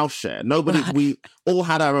sort of a house share. We all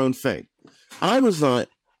had our own thing. And I was like,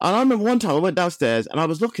 and I remember one time I went downstairs and I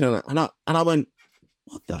was looking at it and I went,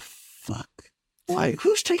 what the fuck? Why?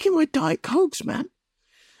 Who's taking my Diet Cokes, man?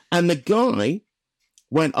 And the guy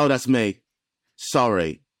went, oh, that's me.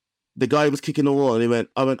 Sorry. The guy was kicking the wall and he went,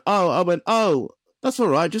 I went, oh, that's all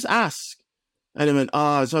right. Just ask. And he went,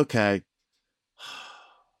 oh, it's okay.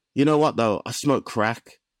 You know what, though? I smoke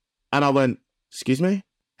crack. And I went, excuse me?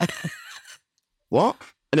 What?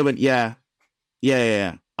 And he went, yeah.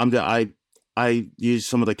 I use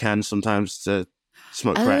some of the cans sometimes to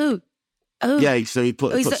smoke crack. Oh. Yeah, so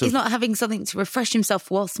he's not having something to refresh himself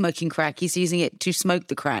while smoking crack. He's using it to smoke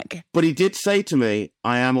the crack. But he did say to me,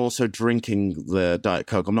 I am also drinking the Diet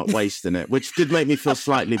Coke. I'm not wasting it, which did make me feel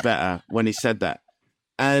slightly better when he said that.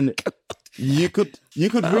 And you could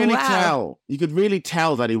really tell. You could really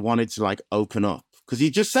tell that he wanted to like open up because he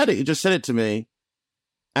just said it. He just said it to me.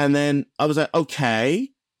 And then I was like, okay.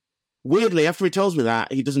 Weirdly, after he tells me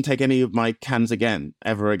that, he doesn't take any of my cans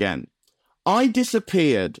ever again. I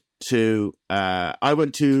disappeared I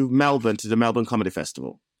went to Melbourne, to the Melbourne Comedy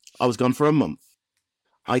Festival. I was gone for a month.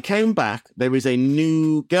 I came back. There is a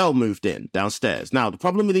new girl moved in downstairs. Now, the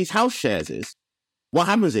problem with these house shares is, what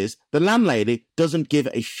happens is, the landlady doesn't give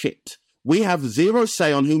a shit. We have zero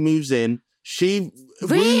say on who moves in.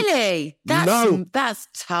 Really? That's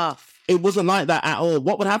tough. It wasn't like that at all.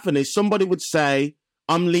 What would happen is somebody would say,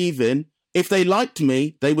 I'm leaving. If they liked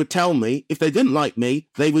me, they would tell me. If they didn't like me,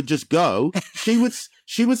 they would just go. She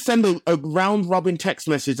would send a round-robin text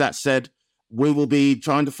message that said, we will be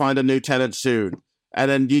trying to find a new tenant soon.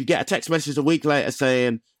 And then you'd get a text message a week later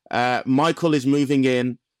saying, Michael is moving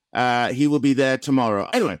in. He will be there tomorrow.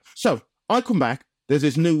 Anyway, so I come back. There's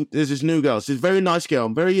this new girl. She's a very nice girl,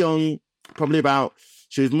 very young,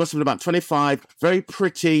 she must have been about 25, very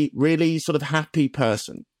pretty, really sort of happy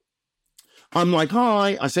person. I'm like,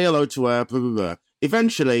 hi, I say hello to her, blah, blah, blah.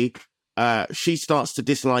 Eventually, she starts to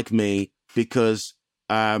dislike me because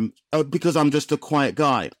I'm just a quiet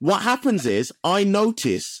guy. What happens is I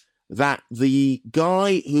notice that the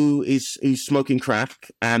guy who's smoking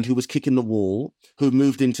crack and who was kicking the wall, who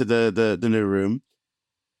moved into the new room,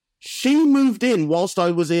 she moved in whilst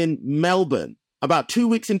I was in Melbourne. About 2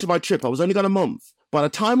 weeks into my trip, I was only gone a month. By the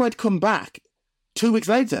time I'd come back, 2 weeks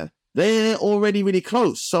later, they're already really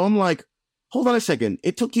close. So I'm like, hold on a second.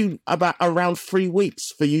 It took you around 3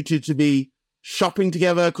 weeks for you two to be shopping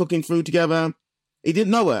together, cooking food together. He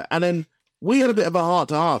didn't know her. And then we had a bit of a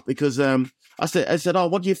heart-to-heart because I said, oh,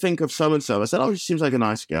 what do you think of so-and-so? I said, oh, she seems like a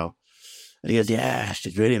nice girl. And he goes, yeah,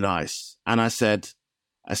 she's really nice. And I said,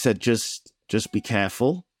 just be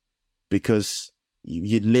careful because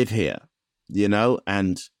you live here, you know?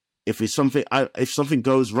 And if something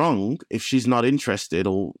goes wrong, if she's not interested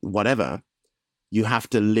or whatever, you have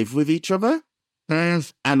to live with each other.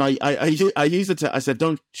 And I use it I said,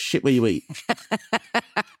 don't shit where you eat.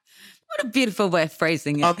 What a beautiful way of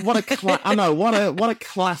phrasing it. I know, what a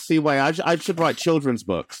classy way. I should write children's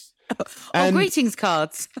books. Or greetings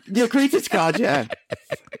cards. Yeah, greetings cards, yeah.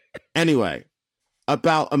 Anyway,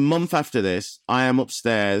 about a month after this, I am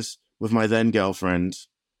upstairs with my then girlfriend,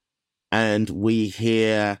 and we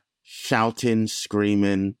hear shouting,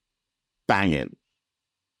 screaming, banging.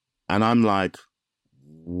 And I'm like,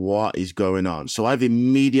 what is going on? So I've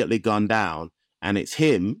immediately gone down, and it's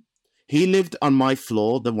him. He lived on my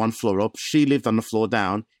floor, the one floor up. She lived on the floor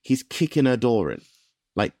down. He's kicking her door in,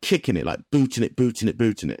 like kicking it, like booting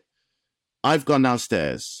it. I've gone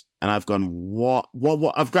downstairs, and I've gone, what?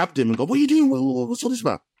 I've grabbed him and gone, what are you doing? What's all this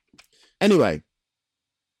about? Anyway,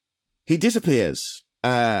 he disappears.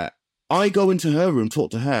 I go into her room,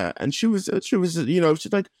 talk to her, and she was,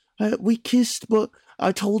 she's like, we kissed, but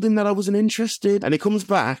I told him that I wasn't interested. And he comes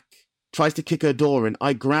back, tries to kick her door in.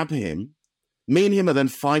 I grab him. Me and him are then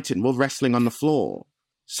fighting. We're wrestling on the floor.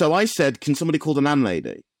 So I said, can somebody call the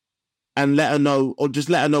landlady and let her know, or just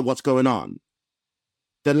let her know what's going on?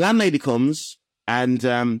 The landlady comes, and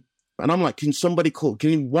I'm like, can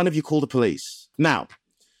one of you call the police? Now,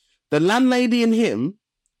 the landlady and him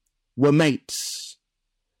were mates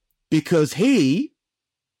because he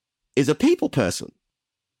is a people person.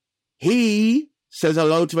 He says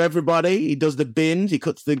hello to everybody. He does the bins. He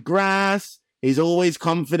cuts the grass. He's always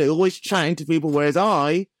confident, always chatting to people, whereas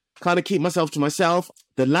I kind of keep myself to myself.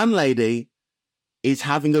 The landlady is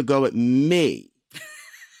having a go at me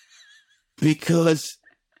because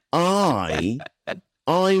I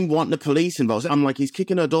want the police involved. I'm like, he's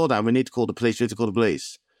kicking her door down. We need to call the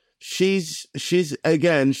police. She's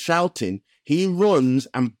again shouting. He runs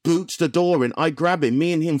and boots the door in. I grab him.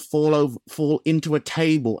 Me and him fall into a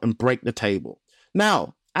table and break the table.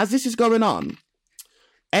 Now, as this is going on,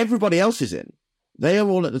 everybody else is in. They are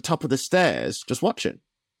all at the top of the stairs just watching.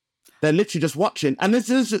 They're literally just watching. And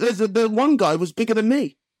the one guy was bigger than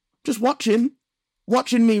me. Just watching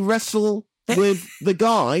me wrestle with the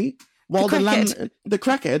guy while the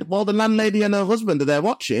crackhead, while the landlady and her husband are there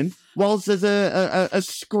watching, whilst there's a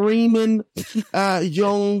screaming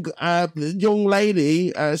young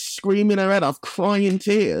lady screaming her head off, crying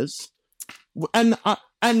tears. And I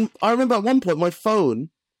remember at one point my phone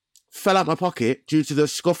fell out my pocket due to the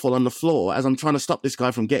scuffle on the floor as I'm trying to stop this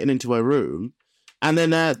guy from getting into her room. And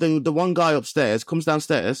then the one guy upstairs comes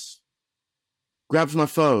downstairs, grabs my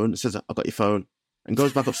phone, says, "I got your phone," and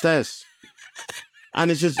goes back upstairs.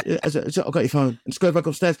 And it's just, "I got your phone," and just goes back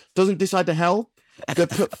upstairs. Doesn't decide to help.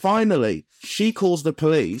 But finally, she calls the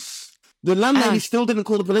police. The landlady still didn't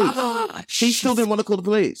call the police. She still didn't want to call the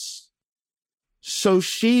police. So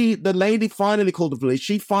the lady finally called the police.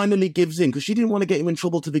 She finally gives in because she didn't want to get him in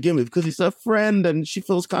trouble to begin with because he's her friend and she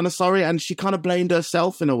feels kind of sorry and she kind of blamed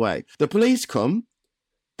herself in a way. The police come.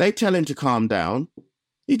 They tell him to calm down.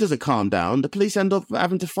 He doesn't calm down. The police end up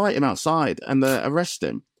having to fight him outside and arrest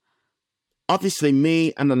him. Obviously,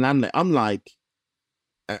 me and the landlady, I'm like,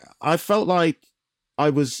 I felt like I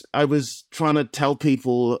was trying to tell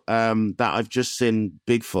people that I've just seen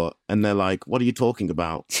Bigfoot and they're like, what are you talking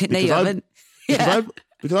about? No, you haven't.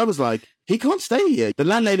 Because I was like, he can't stay here. The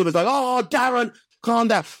landlady was like, "Oh, Darren, calm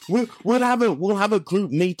down. We'll have a group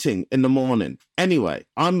meeting in the morning." Anyway,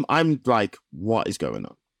 I'm like, what is going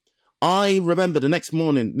on? I remember the next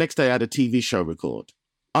day I had a TV show record.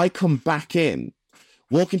 I come back in,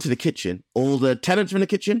 walk into the kitchen. All the tenants are in the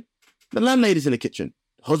kitchen. The landlady's in the kitchen.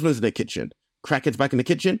 Husband's in the kitchen. Crackhead's back in the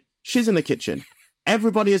kitchen. She's in the kitchen.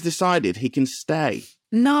 Everybody has decided he can stay.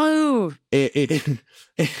 No.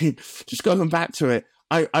 Just going back to it,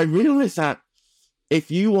 I realize that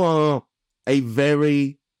if you are a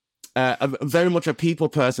very much a people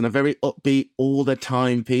person, a very upbeat all the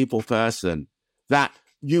time people person, that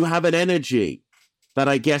you have an energy that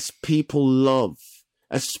I guess people love,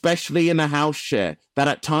 especially in a house share that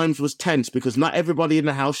at times was tense because not everybody in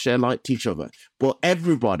the house share liked each other, but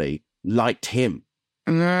everybody liked him.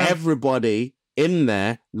 Everybody in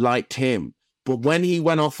there liked him. But when he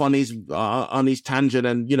went off on his tangent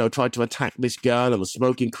and, tried to attack this girl and was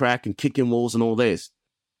smoking crack and kicking walls and all this,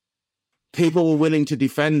 people were willing to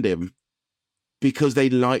defend him because they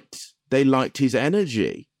liked his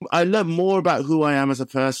energy. I learned more about who I am as a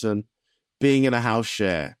person being in a house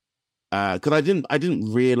share because I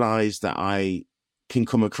didn't realize that I can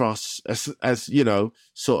come across as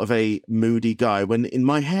sort of a moody guy when in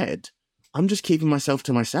my head I'm just keeping myself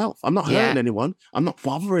to myself. I'm not hurting anyone. I'm not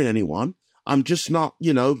bothering anyone. I'm just not,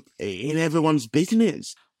 in everyone's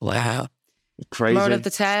business. Wow. Crazy. Moral of the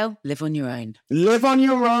tale, live on your own. Live on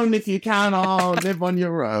your own if you can. Oh, live on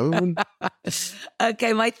your own.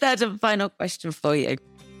 Okay, my third and final question for you.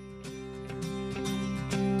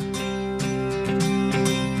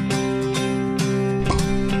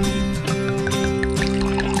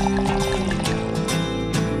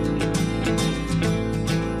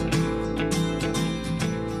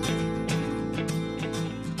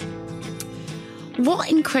 what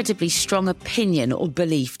incredibly strong opinion or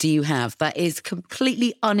belief do you have that is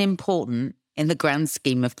completely unimportant in the grand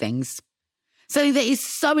scheme of things? So that is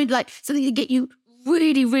something to get you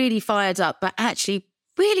really, really fired up, but actually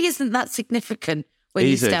really isn't that significant when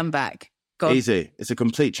you stand back. Easy. It's a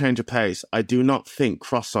complete change of pace. I do not think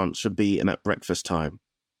croissants should be eaten at breakfast time.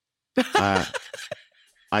 You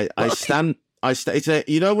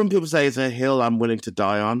know when people say it's a hill I'm willing to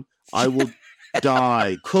die on? I will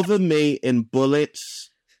die. Cover me in bullets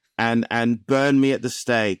and burn me at the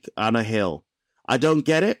stake on a hill. I don't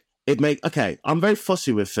get it. I'm very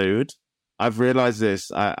fussy with food. I've realized this.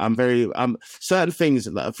 I'm certain things.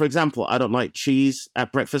 For example, I don't like cheese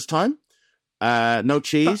at breakfast time. No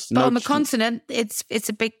cheese. But on the continent, it's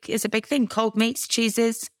a big thing. Cold meats,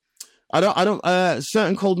 cheeses. I don't.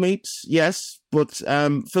 Certain cold meats, yes, but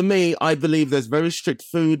for me, I believe there's very strict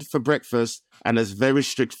food for breakfast and there's very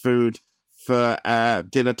strict food for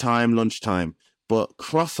dinner time, lunchtime. But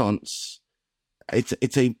croissants,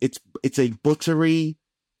 it's a buttery.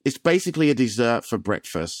 It's basically a dessert for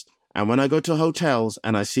breakfast. And when I go to hotels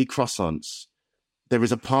and I see croissants, there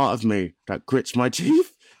is a part of me that grits my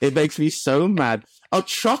teeth. It makes me so mad. A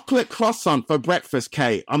chocolate croissant for breakfast,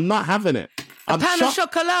 Kate. I'm not having it. A pan of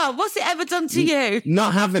chocolat. What's it ever done to you?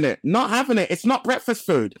 Not having it. Not having it. It's not breakfast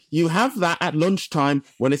food. You have that at lunchtime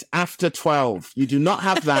when it's after 12. You do not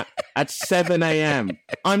have that at 7 a.m.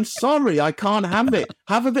 I'm sorry. I can't have it.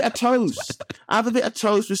 Have a bit of toast. Have a bit of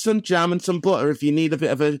toast with some jam and some butter if you need a bit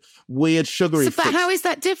of a weird sugary fix. But how is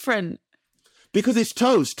that different? Because it's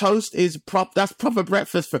toast. Toast is that's proper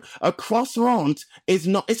breakfast food. A croissant is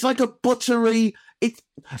not. It's like a buttery. It's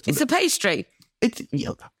a pastry.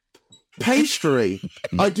 Pastry.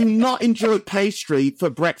 I do not enjoy pastry for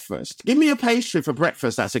breakfast. Give me a pastry for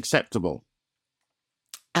breakfast that's acceptable.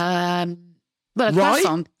 A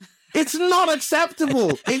croissant. It's not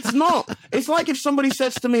acceptable. It's not. It's like if somebody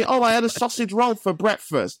says to me, "Oh, I had a sausage roll for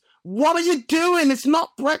breakfast." What are you doing? It's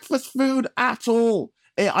not breakfast food at all.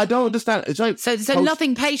 I don't understand. It's like so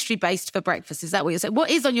nothing pastry based for breakfast. Is that what you're saying?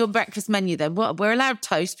 What is on your breakfast menu then? We're allowed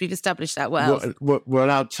toast. We've established that. What else? We're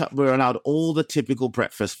allowed all the typical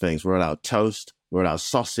breakfast things. We're allowed toast. We're allowed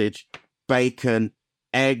sausage, bacon,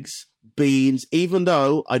 eggs, beans. Even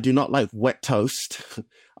though I do not like wet toast,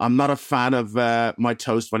 I'm not a fan of my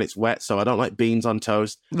toast when it's wet. So I don't like beans on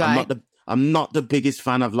toast. Right. I'm not the biggest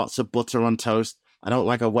fan of lots of butter on toast. I don't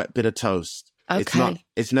like a wet bit of toast. Okay.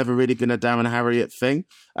 It's never really been a Darren Harriott thing.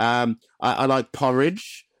 I like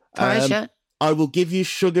porridge. Porridge, I will give you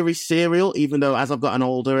sugary cereal, even though as I've gotten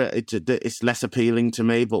older, it's less appealing to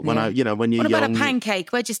me. But when when you're young... What about a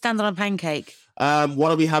pancake? Where'd you stand on a pancake?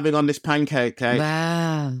 What are we having on this pancake, Kate?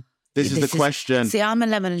 Wow. This is the question. See, I'm a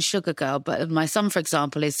lemon and sugar girl, but my son, for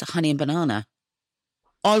example, is honey and banana.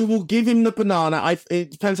 I will give him the banana.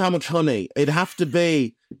 It depends how much honey. It'd have to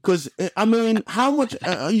be because I mean, how much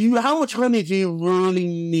honey do you really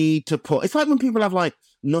need to put? It's like when people have like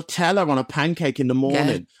Nutella on a pancake in the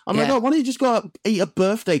morning. I'm like, oh, why don't you just go out and eat a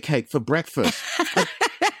birthday cake for breakfast?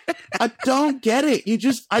 I don't get it.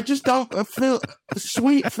 I just don't feel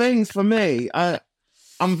sweet things for me.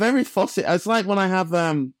 I'm very fussy. It's like when I have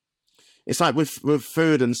it's like with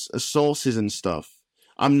food and sauces and stuff.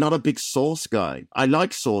 I'm not a big sauce guy. I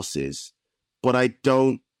like sauces, but I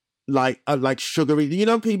don't I like sugary. You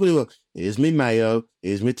know, people who are, here's me mayo,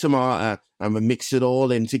 here's me tomato, and we mix it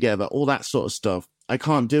all in together, all that sort of stuff. I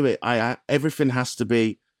can't do it. Everything has to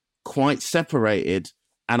be quite separated,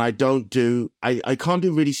 and I can't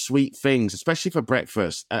do really sweet things, especially for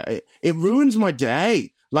breakfast. It ruins my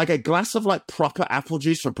day. Like a glass of like proper apple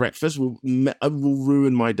juice for breakfast will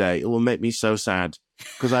ruin my day. It will make me so sad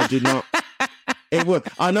because I do not... It would.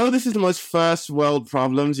 I know this is the most first world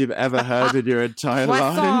problems you've ever heard in your entire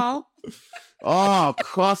life. Oh,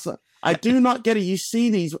 croissant. I do not get it. You see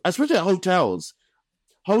these, especially at hotels.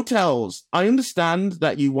 Hotels, I understand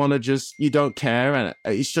that you want to you don't care. And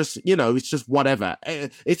it's just, it's just whatever.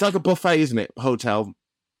 It's like a buffet, isn't it? Hotel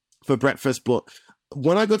for breakfast. But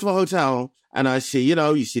when I go to a hotel and I see,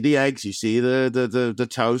 you see the eggs, you see the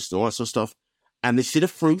toast, all that sort of stuff. And they see the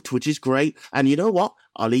fruit, which is great. And you know what?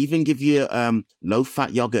 I'll even give you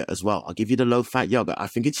low-fat yogurt as well. I'll give you the low-fat yogurt. I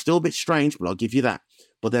think it's still a bit strange, but I'll give you that.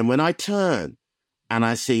 But then when I turn and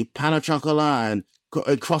I see pan of chocolat and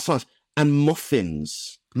croissants and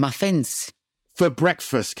muffins. Muffins? For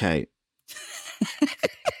breakfast, Kate.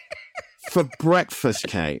 For breakfast,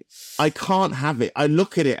 Kate. I can't have it. I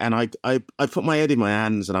look at it and I put my head in my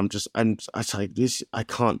hands and I say, this, I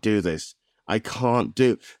can't do this. I can't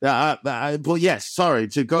do that. But yes, sorry,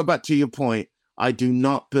 to go back to your point, I do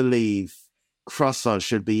not believe croissants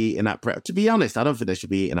should be eaten at breakfast. To be honest, I don't think they should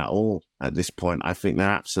be eaten at all at this point. I think they're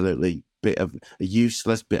absolutely a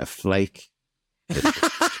useless bit of flake.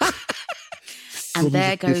 And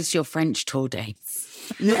there goes your French tour dates.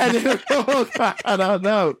 Yeah, I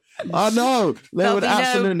know. They would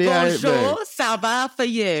absolutely hate me. Bonjour, ça va for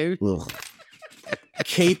you. Ugh.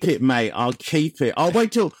 Keep it, mate. I'll keep it. I'll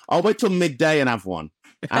wait till midday and have one.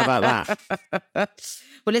 How about that?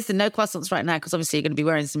 Well, listen, no croissants right now because obviously you're going to be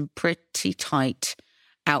wearing some pretty tight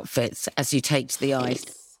outfits as you take to the ice.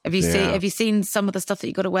 Have you seen some of the stuff that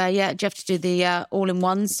you got to wear yet? Do you have to do the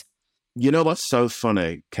all-in-ones? You know what's so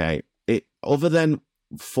funny, Kate? Other than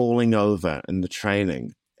falling over in the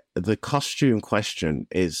training, the costume question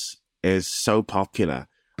is so popular.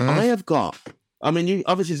 Obviously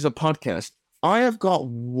it's a podcast. I have got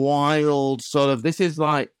wild this is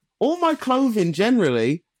like, all my clothing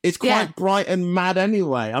generally is quite bright and mad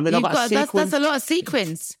anyway. I mean, I've got a sequin. That's a lot of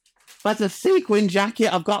sequins. That's a sequin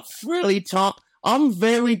jacket. I've got frilly top. I'm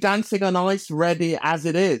very Dancing on Ice ready as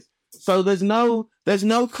it is. So there's no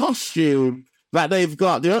costume that they've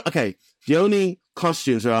got. The only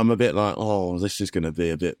costumes where I'm a bit like, oh, this is going to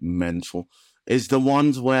be a bit mental, is the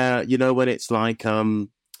ones where, when it's like, when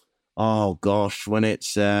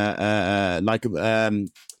it's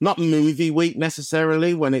not movie week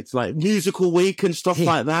necessarily, when it's like musical week and stuff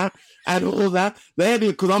like that and all that.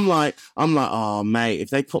 Because I'm like, oh mate, if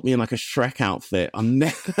they put me in like a Shrek outfit,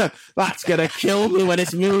 that's gonna kill me when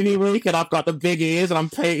it's movie week and I've got the big ears and I'm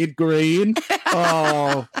painted green.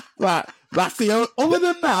 Oh, that's other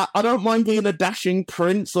than that, I don't mind being a dashing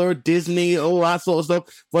prince or a Disney, all that sort of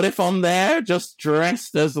stuff. But if I'm there just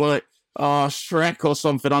dressed as like, Shrek or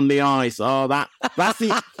something on the ice, that's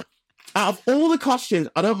the... Out of all the costumes,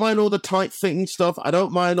 I don't mind all the tight-fitting stuff. I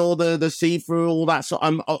don't mind all the see-through, all that. So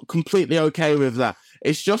I'm completely okay with that.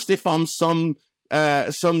 It's just if I'm some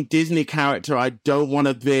Disney character I don't want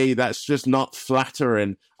to be, that's just not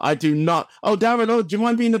flattering. I do not. Oh, Darren, do you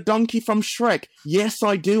mind being a donkey from Shrek? Yes,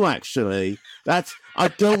 I do, actually. I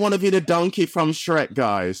don't want to be the donkey from Shrek,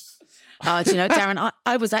 guys. Do you know, Darren,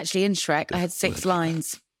 I was actually in Shrek. I had 6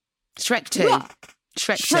 lines. Shrek 2. What?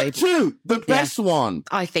 Shrek 2, the best one.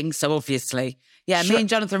 I think so, obviously. Yeah, me and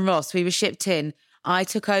Jonathan Ross, we were shipped in. I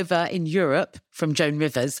took over in Europe from Joan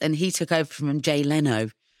Rivers and he took over from Jay Leno.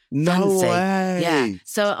 No way. Yeah.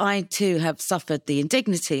 So I too have suffered the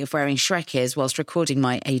indignity of wearing Shrek ears whilst recording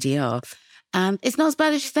my ADR. It's not as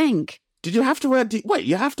bad as you think. Did you have to wear...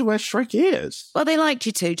 you have to wear Shrek ears? Well, they liked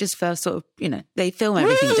you to, just for sort of, they film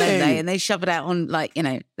everything, don't they? And they shove it out on,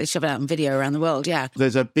 they shove it out on video around the world, yeah.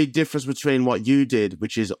 There's a big difference between what you did,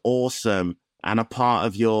 which is awesome, and a part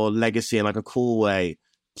of your legacy in like a cool way,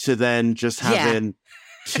 to then just having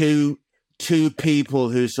two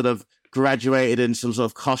people who sort of graduated in some sort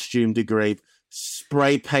of costume degree,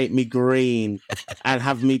 spray paint me green and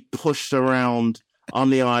have me pushed around on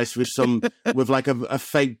the ice with like a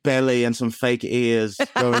fake belly and some fake ears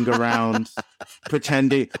going around,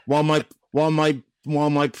 pretending while my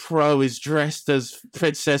pro is dressed as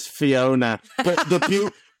Princess Fiona, but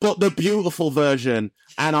the beautiful version,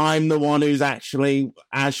 and I'm the one who's actually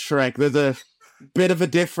as Shrek. There's a bit of a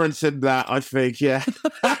difference in that, I think. Yeah.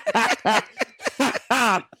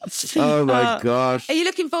 Oh my gosh. Are you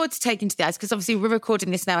looking forward to taking to the ice? Because obviously we're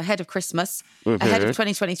recording this now ahead of Christmas, ahead of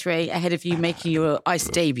 2023, ahead of you making your ice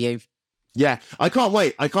debut. Yeah, I can't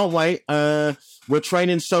wait. We're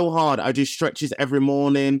training so hard. I do stretches every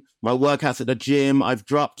morning. My workouts at the gym. I've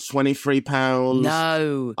dropped 23 pounds.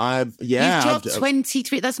 No. You've dropped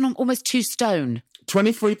 23. That's not almost 2 stone.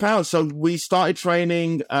 23 pounds. So we started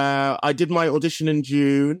training. I did my audition in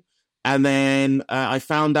June. And then I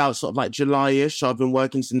found out sort of like July-ish, so I've been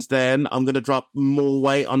working since then. I'm going to drop more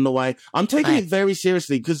weight on the way. I'm taking it very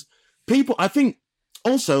seriously because I think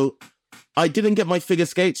also, I didn't get my figure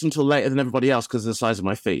skates until later than everybody else because of the size of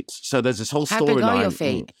my feet. So there's this whole storyline. How big are your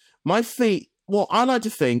feet? My feet, well, I like to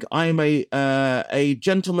think I am a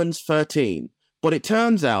gentleman's 13, but it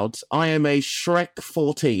turns out I am a Shrek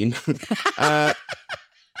 14.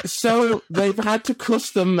 So they've had to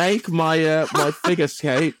custom make my figure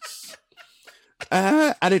skates.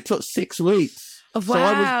 And it took 6 weeks.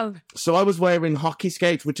 Wow. So I was wearing hockey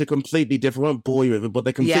skates, which are completely different. I won't bore you with it, but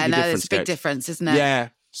they're completely different. Yeah, no, it's a big difference, isn't it? Yeah.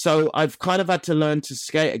 So I've kind of had to learn to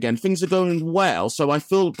skate again. Things are going well. So I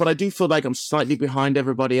do feel like I'm slightly behind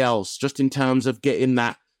everybody else, just in terms of getting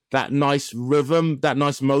that nice rhythm, that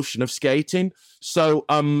nice motion of skating. So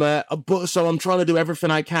I'm trying to do everything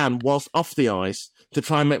I can whilst off the ice to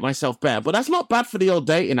try and make myself better. But that's not bad for the old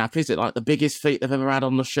dating app, is it? Like the biggest feet they've ever had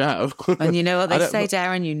on the show. And you know what they say,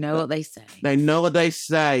 Darren? You know what they say. They know what they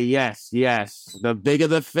say, yes. The bigger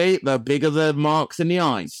the feet, the bigger the marks in the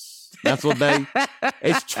ice. That's what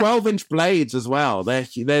it's 12-inch blades as well. They're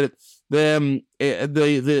the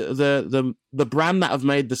brand that have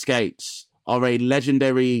made the skates are a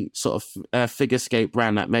legendary sort of figure skate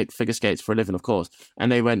brand that make figure skates for a living, of course.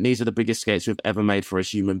 And they went, these are the biggest skates we've ever made for a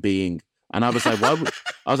human being. And I was like,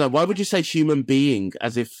 why would you say human being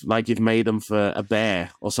as if like you've made them for a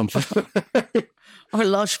bear or something? Or a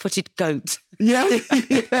large-footed goat.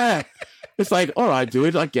 Yeah. It's like, all right,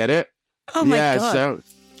 dude, I get it. Oh, my God.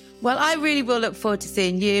 Well, I really will look forward to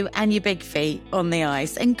seeing you and your big feet on the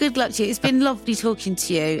ice. And good luck to you. It's been lovely talking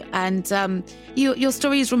to you. And your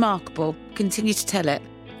story is remarkable. Continue to tell it.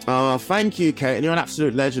 Oh, thank you, Kate. And you're an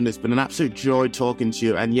absolute legend. It's been an absolute joy talking to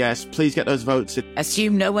you. And yes, please get those votes in.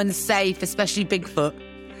 Assume no one's safe, especially Bigfoot.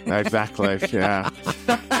 Exactly, yeah.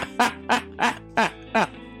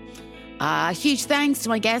 Huge thanks to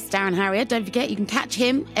my guest, Darren Harriott. Don't forget, you can catch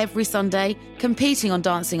him every Sunday competing on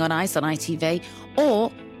Dancing on Ice on ITV.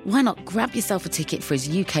 Or why not grab yourself a ticket for his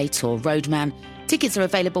UK tour, Roadman? Tickets are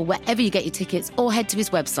available wherever you get your tickets, or head to his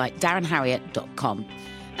website, darrenharriott.com.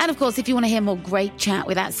 And of course, if you want to hear more great chat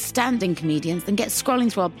with outstanding comedians, then get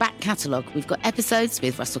scrolling through our back catalogue. We've got episodes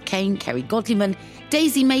with Russell Kane, Kerry Godliman,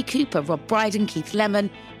 Daisy May Cooper, Rob Brydon, Keith Lemon,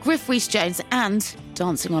 Griff Rhys-Jones, and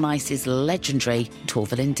Dancing on Ice's legendary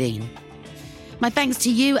Torvill Dean. My thanks to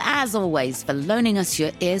you, as always, for loaning us your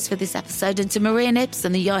ears for this episode, and to Maria Nips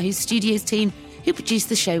and the Yahoo Studios team who produced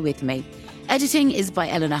the show with me. Editing is by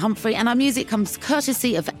Eleanor Humphrey, and our music comes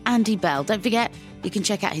courtesy of Andy Bell. Don't forget, you can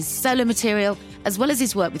check out his solo material, as well as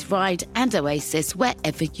his work with Ride and Oasis,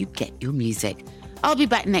 wherever you get your music. I'll be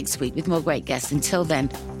back next week with more great guests. Until then,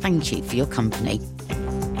 thank you for your company.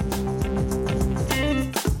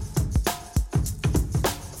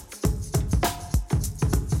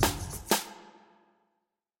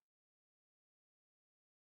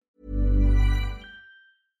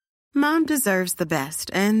 Mom deserves the best,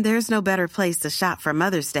 and there's no better place to shop for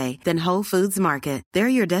Mother's Day than Whole Foods Market. They're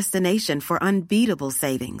your destination for unbeatable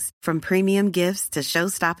savings, from premium gifts to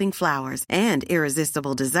show-stopping flowers and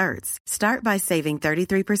irresistible desserts. Start by saving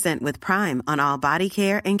 33% with Prime on all body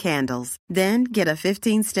care and candles. Then get a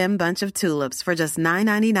 15-stem bunch of tulips for just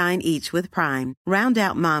 $9.99 each with Prime. Round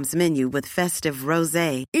out Mom's menu with festive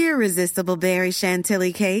rosé, irresistible berry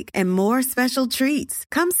chantilly cake, and more special treats.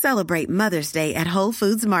 Come celebrate Mother's Day at Whole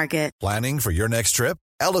Foods Market. Planning for your next trip?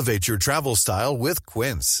 Elevate your travel style with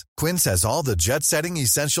Quince. Quince has all the jet-setting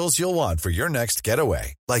essentials you'll want for your next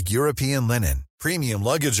getaway, like European linen, premium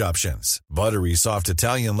luggage options, buttery soft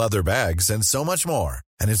Italian leather bags, and so much more.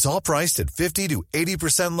 And it's all priced at 50 to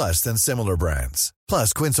 80% less than similar brands.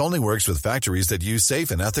 Plus, Quince only works with factories that use safe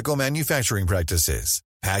and ethical manufacturing practices.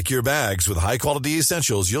 Pack your bags with high-quality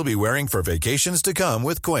essentials you'll be wearing for vacations to come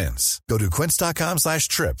with Quince. Go to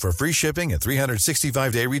quince.com/trip for free shipping and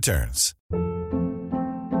 365-day returns.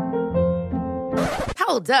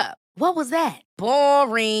 Hold up. What was that?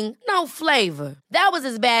 Boring. No flavor. That was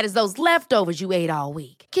as bad as those leftovers you ate all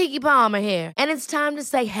week. Keke Palmer here. And it's time to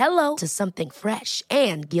say hello to something fresh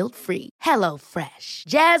and guilt-free. Hello Fresh.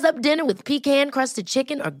 Jazz up dinner with pecan-crusted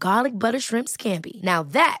chicken or garlic butter shrimp scampi. Now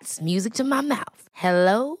that's music to my mouth.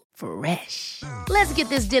 Hello Fresh. Let's get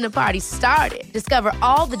this dinner party started. Discover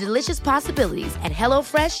all the delicious possibilities at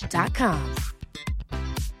HelloFresh.com.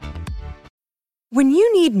 When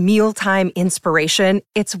you need mealtime inspiration,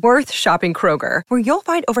 it's worth shopping Kroger, where you'll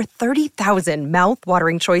find over 30,000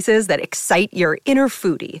 mouth-watering choices that excite your inner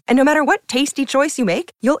foodie. And no matter what tasty choice you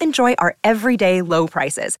make, you'll enjoy our everyday low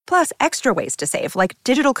prices, plus extra ways to save, like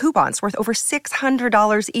digital coupons worth over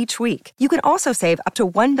 $600 each week. You can also save up to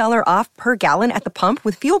 $1 off per gallon at the pump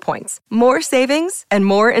with fuel points. More savings and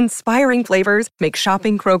more inspiring flavors make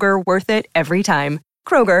shopping Kroger worth it every time.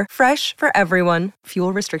 Kroger, fresh for everyone.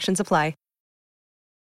 Fuel restrictions apply.